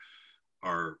are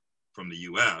from the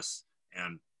US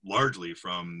and largely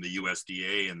from the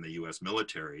USDA and the US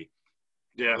military,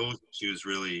 those issues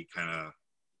really kind of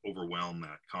overwhelm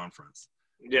that conference.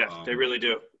 Yeah, they really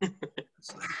do.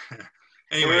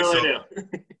 Anyway, they really do.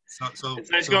 So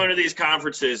it's nice going to these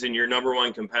conferences and your number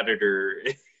one competitor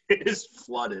is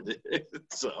flooded.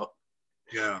 So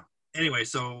yeah. Anyway,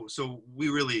 so we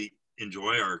really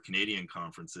enjoy our Canadian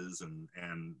conferences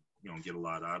and you know, get a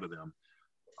lot out of them.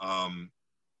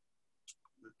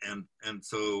 And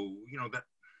so, you know, that,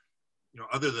 you know,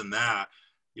 other than that,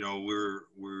 you know, we're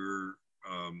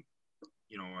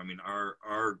you know, I mean,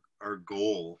 our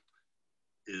goal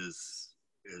is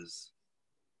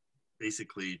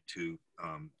basically to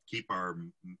keep our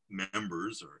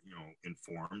members, or, you know,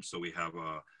 informed. So we have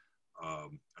a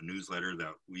newsletter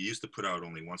that we used to put out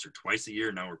only once or twice a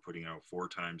year. Now we're putting out 4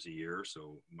 times a year,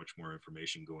 so much more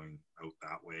information going out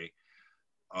that way.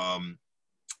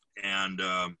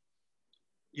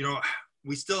 You know,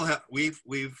 we still have, we've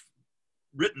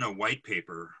written a white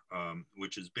paper,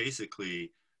 which is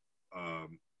basically,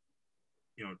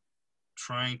 you know,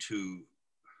 trying to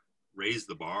raise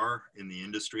the bar in the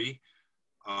industry.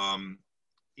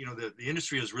 You know, the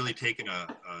industry has really taken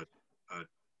a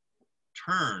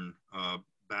turn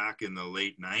back in the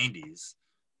late 90s,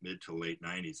 mid to late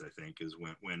 90s, I think, is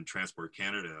when Transport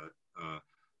Canada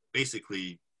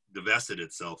basically divested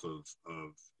itself of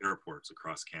airports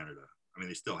across Canada. I mean,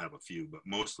 they still have a few, but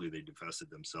mostly they divested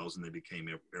themselves, and they became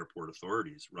airport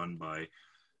authorities run by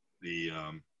the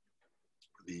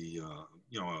you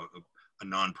know, a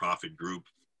nonprofit group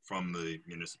from the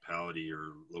municipality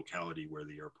or locality where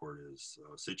the airport is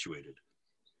situated.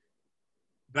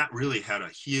 That really had a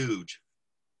huge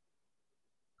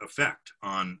effect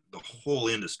on the whole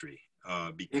industry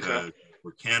because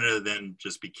where Canada then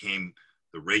just became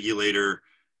the regulator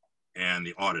and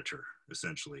the auditor,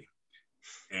 essentially.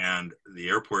 And the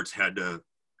airports had to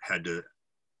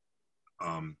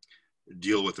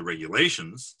deal with the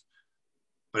regulations.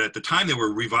 But at the time they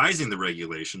were revising the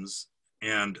regulations,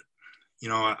 and, you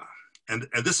know, and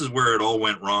this is where it all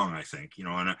went wrong, I think, you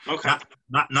know, and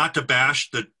not to bash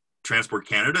the Transport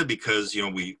Canada, because, you know,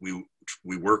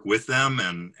 we work with them,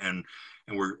 and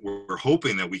we're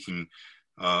hoping that we can,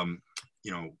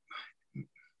 you know,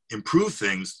 improve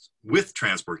things with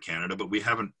Transport Canada, but we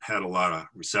haven't had a lot of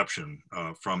reception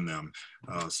from them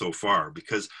so far,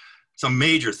 because some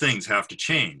major things have to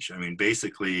change. I mean,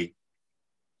 basically,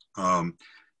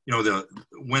 you know,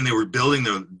 when they were doing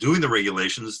the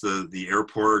regulations, the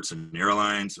airports and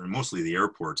airlines, and mostly the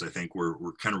airports, I think,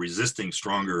 were kind of resisting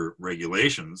stronger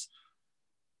regulations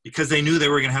because they knew they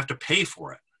were going to have to pay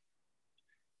for it.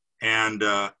 And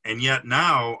yet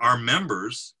now our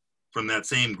members from that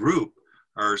same group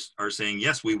are saying,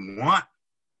 yes, we want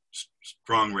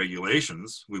strong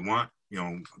regulations. We want, you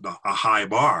know, a high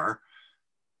bar,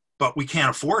 but we can't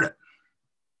afford it.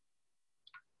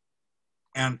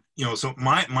 And, so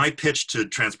my pitch to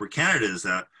Transport Canada is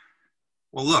that,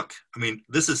 well, look, I mean,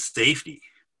 this is safety.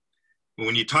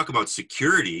 When you talk about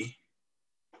security,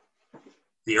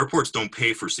 the airports don't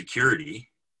pay for security.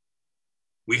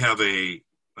 We have a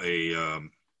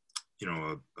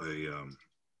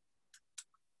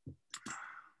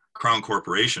Crown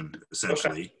Corporation,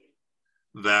 essentially,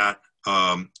 that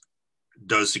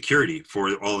does security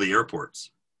for all the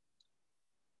airports.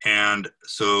 And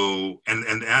so,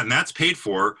 and that's paid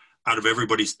for out of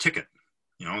everybody's ticket.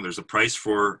 There's a price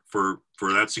for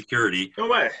that security. No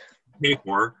way. Pay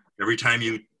for every time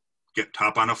you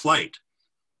hop on a flight.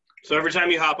 So every time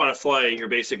you hop on a flight, you're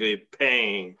basically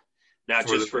paying not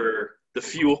just for the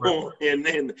fuel and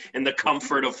the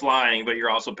comfort of flying, but you're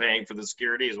also paying for the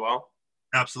security as well.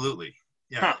 Absolutely.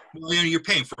 Yeah. Huh. Well, you're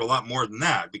paying for a lot more than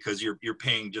that, because you're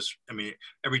paying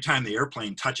every time the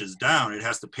airplane touches down, it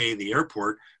has to pay the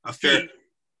airport a fee. Sure.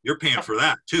 You're paying for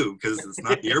that too, because it's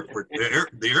not the airport.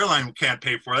 The airline can't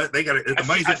pay for it. They got it.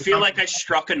 I feel like I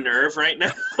struck a nerve right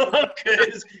now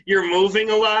because you're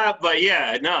moving a lot. But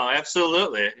yeah, no,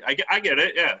 absolutely, I get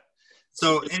it. Yeah.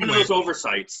 So it's anyway, one of those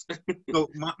oversights. So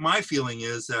my feeling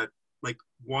is that, like,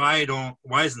 why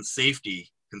isn't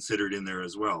safety considered in there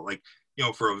as well? Like,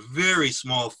 for a very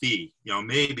small fee,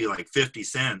 maybe like 50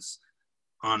 cents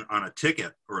on a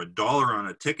ticket, or $1 on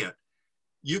a ticket,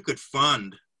 you could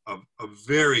fund a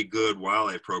very good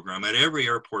wildlife program at every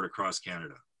airport across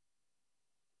Canada.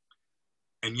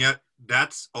 And yet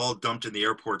that's all dumped in the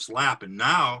airport's lap. And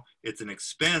now it's an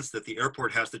expense that the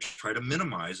airport has to try to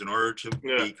minimize in order to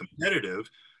be competitive,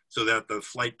 so that the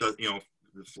flight does,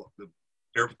 the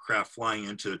aircraft flying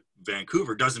into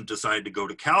Vancouver doesn't decide to go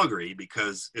to Calgary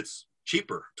because it's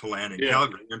cheaper to land in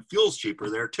Calgary, and fuel's cheaper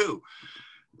there too.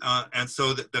 And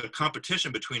so the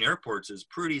competition between airports is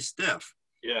pretty stiff.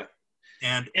 Yeah.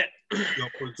 And,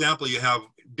 for example, you have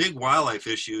big wildlife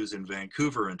issues in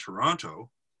Vancouver and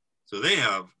Toronto. So they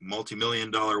have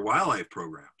multi-million-dollar wildlife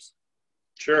programs.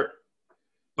 Sure.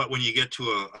 But when you get to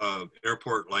a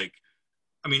airport like,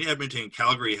 Edmonton and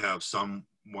Calgary have some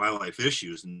wildlife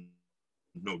issues,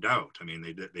 no doubt.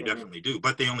 They definitely do.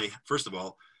 But they only, first of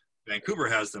all, Vancouver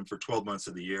has them for 12 months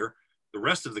of the year. The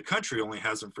rest of the country only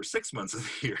has them for 6 months of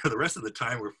the year. The rest of the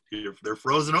time, they're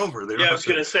frozen over. I was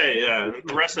going to say,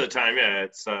 the rest of the time,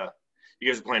 it's you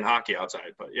guys are playing hockey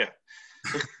outside, but yeah.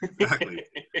 Exactly.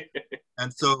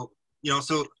 And so,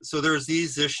 so there's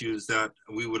these issues that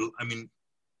we would,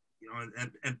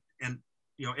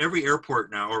 every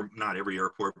airport now, or not every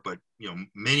airport, but,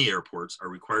 many airports are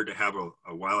required to have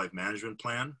a wildlife management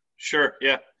plan. Sure,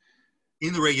 yeah.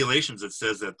 In the regulations, it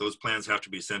says that those plans have to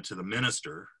be sent to the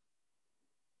minister.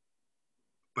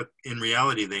 But in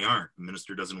reality, they aren't. The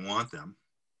minister doesn't want them.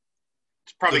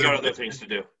 It's probably got other things to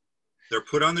do. They're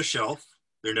put on the shelf.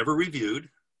 They're never reviewed.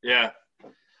 Yeah.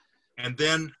 And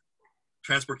then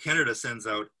Transport Canada sends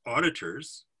out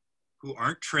auditors who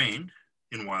aren't trained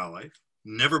in wildlife,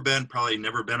 probably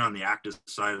never been on the active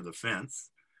side of the fence.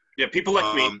 Yeah, people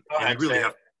like me. And you really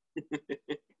have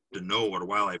to know what a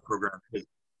wildlife program is.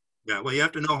 Yeah, well, you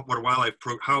have to know what a wildlife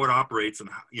how it operates, and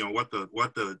what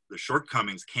the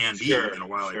shortcomings can be in a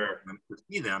wildlife program. To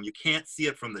see them, you can't see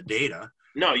it from the data.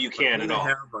 No, you can't at all.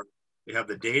 They have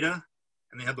the data,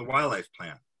 and they have the wildlife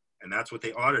plan, and that's what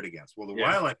they audit against. Well, the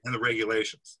wildlife and the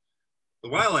regulations. The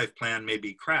wildlife plan may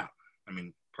be crap.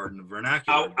 Pardon the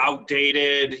vernacular.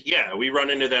 Outdated. Yeah, we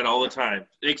run into that all the time.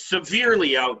 It's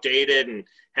severely outdated and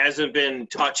hasn't been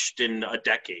touched in a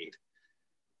decade.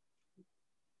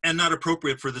 And not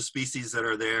appropriate for the species that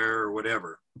are there, or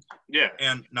whatever. Yeah.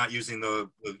 And not using the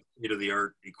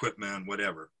state-of-the-art equipment,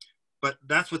 whatever. But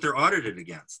that's what they're audited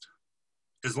against.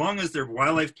 As long as their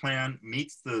wildlife plan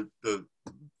meets the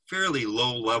fairly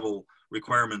low-level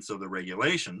requirements of the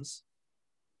regulations,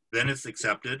 then it's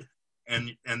accepted,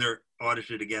 and they're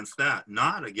audited against that,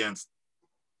 not against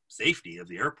safety of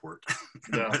the airport.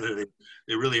 Yeah. Whether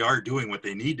they really are doing what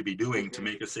they need to be doing to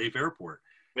make a safe airport.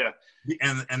 Yeah.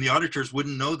 And the auditors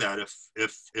wouldn't know that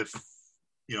if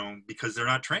because they're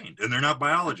not trained, and they're not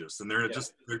biologists, and they're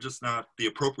just not the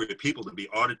appropriate people to be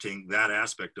auditing that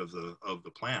aspect of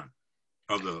the plan,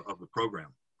 of the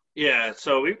program. Yeah.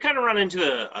 So we've kind of run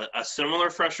into a similar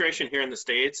frustration here in the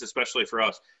States, especially for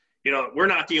us. We're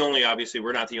not the only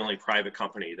private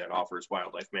company that offers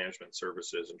wildlife management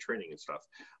services and training and stuff.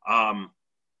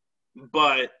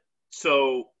 But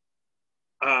so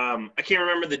I can't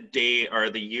remember the date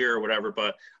or the year or whatever,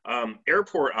 but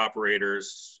airport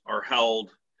operators are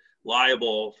held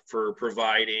liable for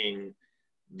providing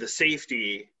the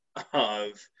safety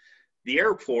of the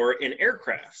airport in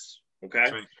aircrafts.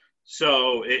 Okay. Right.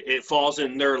 So it falls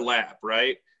in their lap,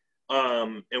 right?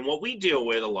 And what we deal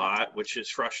with a lot, which is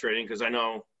frustrating, because I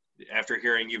know after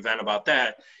hearing you vent about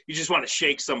that, you just want to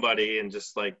shake somebody and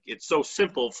just like, it's so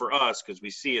simple for us because we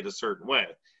see it a certain way.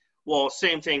 Well,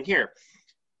 same thing here.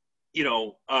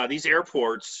 These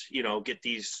airports, get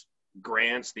these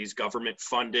grants, these government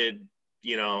funded,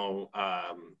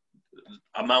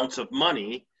 amounts of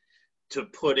money to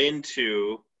put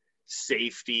into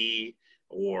safety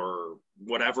or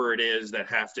whatever it is that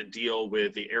have to deal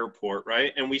with the airport,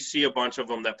 right? And we see a bunch of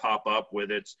them that pop up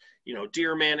with its,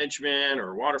 deer management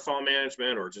or waterfowl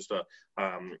management or just a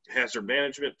hazard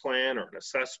management plan or an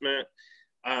assessment.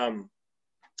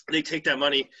 They take that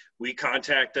money, we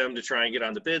contact them to try and get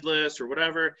on the bid list or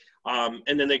whatever,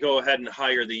 and then they go ahead and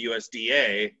hire the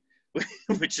USDA,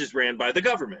 which is ran by the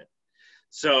government.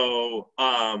 So,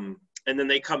 and then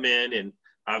they come in and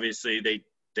obviously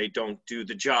they don't do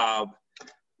the job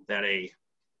that a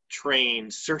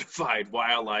trained, certified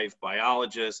wildlife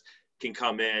biologist can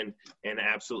come in and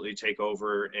absolutely take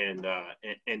over and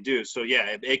do. So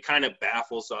yeah, it kind of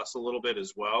baffles us a little bit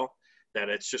as well, that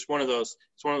it's just one of those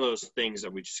things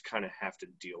that we just kind of have to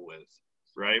deal with,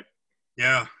 right?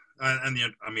 Yeah,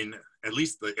 and at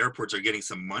least the airports are getting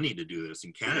some money to do this.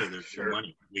 In Canada, there's no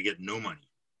money. They get no money.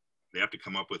 They have to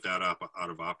come up with that out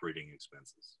of operating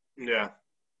expenses. Yeah.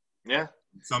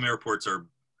 Some airports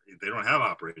they don't have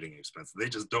operating expenses. They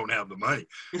just don't have the money,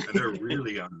 and they're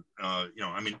really I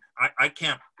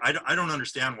don't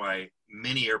understand why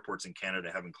many airports in Canada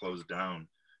haven't closed down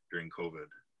during COVID.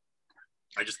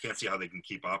 I just can't see how they can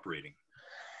keep operating.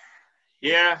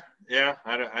 Yeah.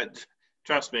 I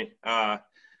trust me.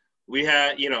 We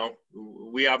had,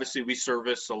 we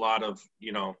service a lot of,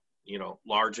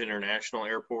 large international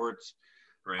airports.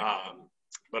 Right.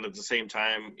 But at the same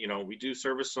time, we do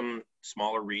service some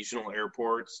smaller regional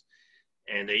airports,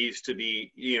 and they used to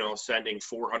be, sending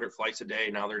 400 flights a day.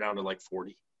 Now they're down to like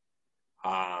 40.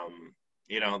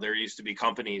 There used to be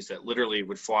companies that literally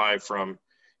would fly from,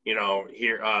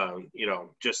 here,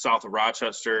 just south of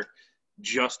Rochester,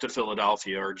 just to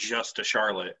Philadelphia or just to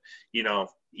Charlotte,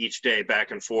 each day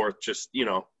back and forth, just,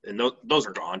 and those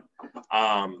are gone.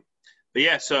 But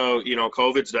yeah, so,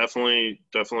 COVID's definitely,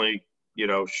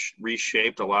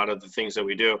 reshaped a lot of the things that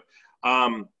we do.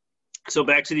 So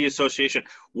back to the association,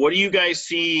 what do you guys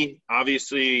see?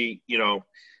 Obviously,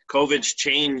 COVID's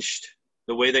changed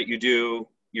the way that you do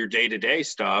your day-to-day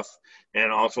stuff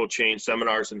and also changed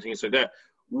seminars and things like that.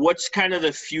 What's kind of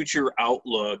the future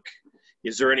outlook?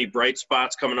 Is there any bright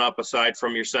spots coming up aside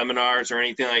from your seminars or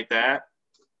anything like that?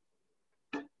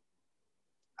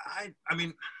 I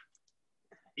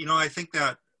think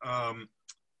that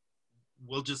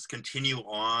we'll just continue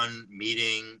on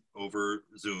meeting over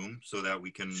Zoom so that we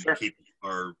can keep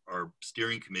our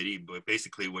steering committee, but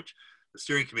basically the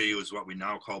steering committee was what we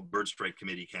now call Bird Strike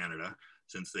Committee Canada,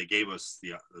 since they gave us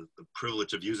the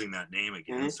privilege of using that name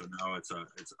again. Mm-hmm. So now it's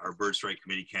our Bird Strike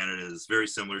Committee Canada is very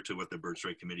similar to what the Bird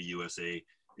Strike Committee USA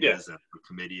is, a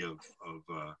committee of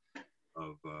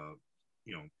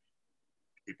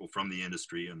people from the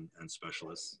industry and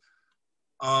specialists.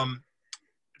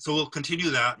 So we'll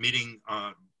continue that meeting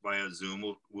via Zoom.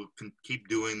 We'll keep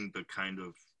doing the kind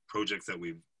of projects that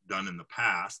we've done in the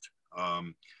past.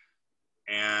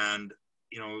 And,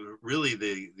 really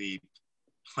the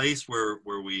place where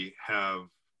we have,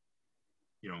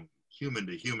 human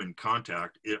to human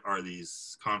contact are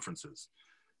these conferences.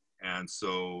 And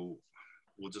so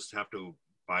we'll just have to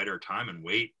bide our time and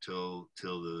wait till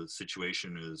the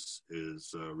situation is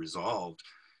resolved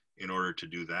in order to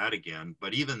do that again.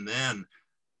 But even then,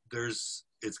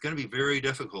 it's going to be very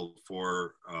difficult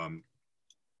for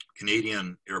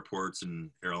Canadian airports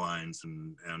and airlines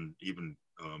and even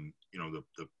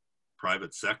the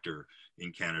private sector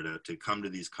in Canada to come to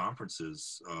these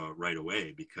conferences right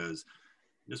away, because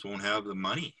they just won't have the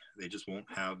money. They just won't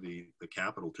have the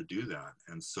capital to do that.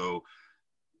 And so,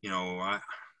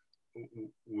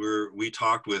 we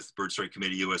talked with Bird Strike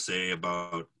Committee USA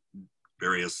about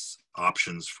various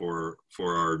options for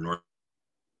our North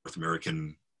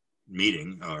American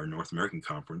meeting, our North American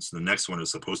conference. The next one is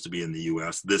supposed to be in the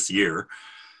US this year,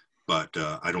 but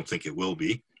I don't think it will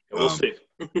be. We'll see.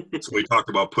 So we talked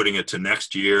about putting it to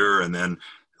next year and then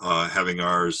having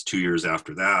ours 2 years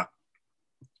after that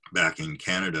back in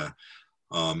Canada.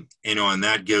 And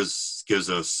that gives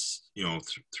us,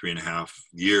 3.5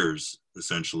 years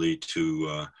essentially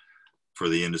for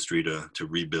the industry to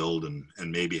rebuild and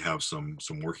maybe have some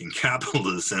working capital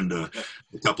to send a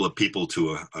couple of people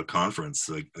to a conference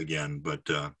again. But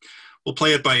we'll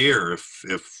play it by ear.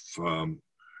 If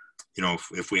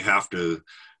we have to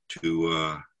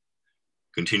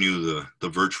continue the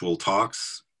virtual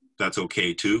talks, that's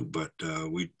okay too. But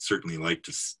we'd certainly like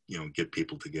to, get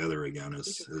people together again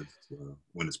as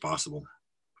when it's possible.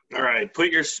 All right,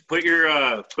 put your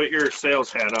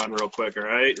sales hat on real quick. All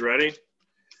right, ready?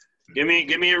 Give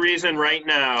me a reason right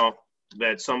now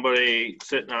that somebody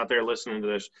sitting out there listening to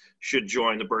this should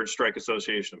join the Bird Strike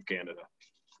Association of Canada.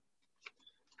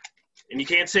 And you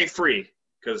can't say free,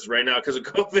 because right now, because of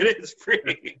COVID, it's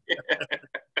free.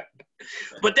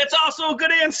 But that's also a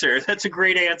good answer. That's a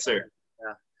great answer.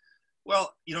 Yeah.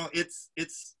 Well, it's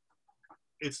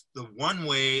the one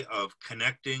way of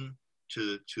connecting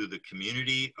to the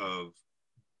community of,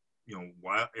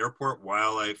 airport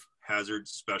wildlife hazard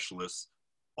specialists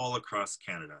all across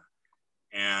Canada.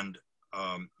 And,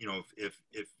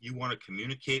 if you want to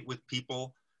communicate with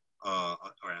people or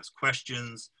ask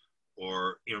questions,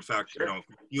 or, in fact, sure. If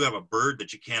you have a bird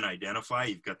that you can't identify,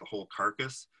 you've got the whole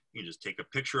carcass, you can just take a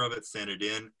picture of it, send it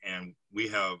in, and we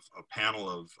have a panel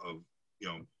of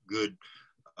good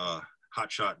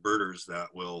hotshot birders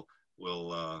that will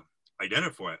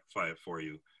identify it for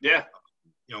you. Yeah.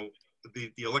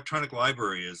 The electronic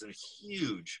library is a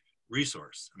huge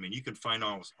resource. I mean, you can find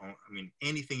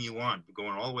anything you want,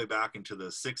 going all the way back into the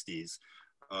 60s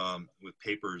with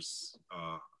papers,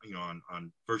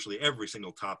 on virtually every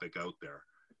single topic out there.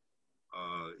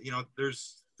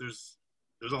 There's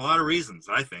a lot of reasons,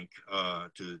 I think,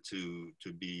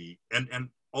 to be, and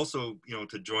also,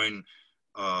 to join,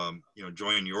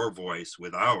 join your voice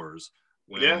with ours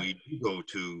when we do go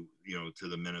to, to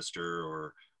the minister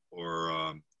or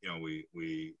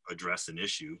we address an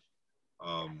issue.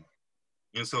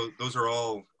 So those are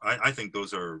all, I think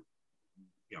those are,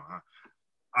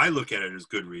 I look at it as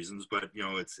good reasons, but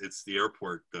it's the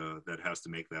airport that has to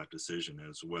make that decision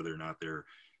as to whether or not they're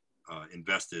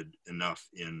invested enough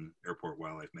in airport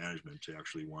wildlife management to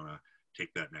actually want to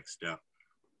take that next step.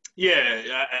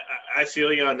 Yeah, I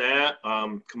feel you on that.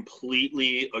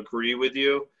 Completely agree with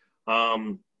you.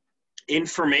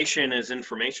 Information is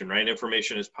information, right?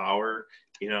 Information is power.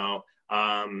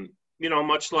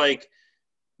 Much like,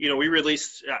 we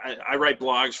release, I write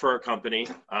blogs for our company.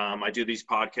 I do these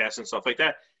podcasts and stuff like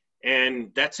that.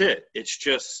 And that's it. It's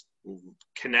just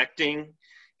connecting.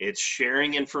 It's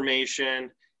sharing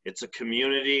information. It's a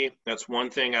community. That's one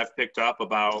thing I've picked up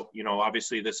about,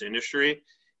 obviously this industry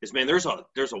is, man, there's a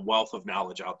wealth of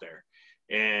knowledge out there.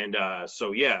 And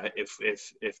so, yeah,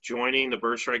 if joining the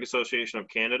Bird Strike Association of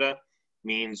Canada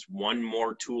means one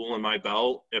more tool in my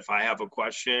belt, if I have a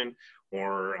question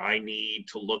or I need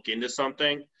to look into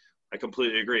something, I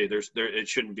completely agree. It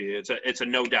shouldn't be. It's a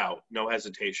no doubt, no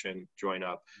hesitation. Join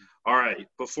up. All right.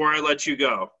 Before I let you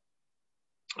go,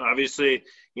 obviously,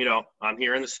 I'm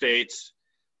here in the States.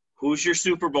 Who's your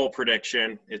Super Bowl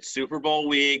prediction? It's Super Bowl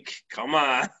week. Come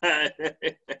on.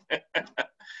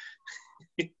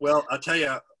 Well, I'll tell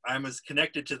you, I'm as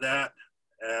connected to that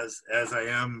as I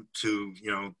am to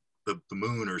the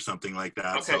moon or something like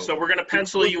that. Okay, so we're gonna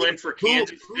pencil you in for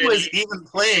Kansas City. Who is even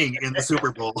playing in the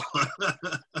Super Bowl?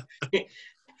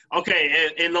 Okay,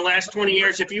 in the last 20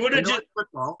 years, if you would have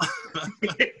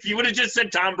just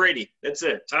said Tom Brady, that's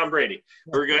it, Tom Brady.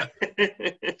 We're good.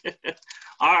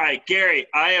 All right, Gary,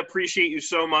 I appreciate you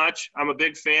so much. I'm a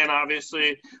big fan,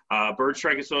 obviously. Bird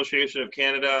Strike Association of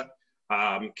Canada.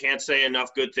 Can't say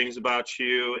enough good things about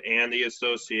you and the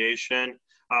association.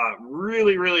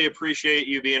 Really, really appreciate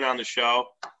you being on the show.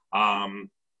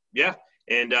 Yeah,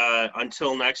 and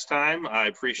until next time, I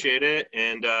appreciate it.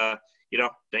 And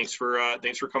thanks for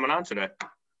coming on today.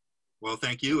 Well,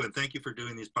 thank you, and thank you for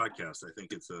doing these podcasts. I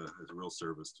think it's a real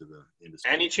service to the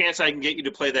industry. Any chance I can get you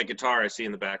to play that guitar I see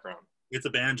in the background? It's a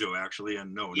banjo, actually,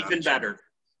 and no, even better.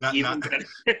 Even better.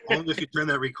 Only if you turn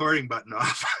that recording button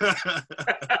off.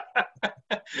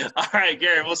 All right,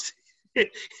 Gary,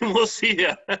 we'll see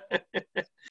you.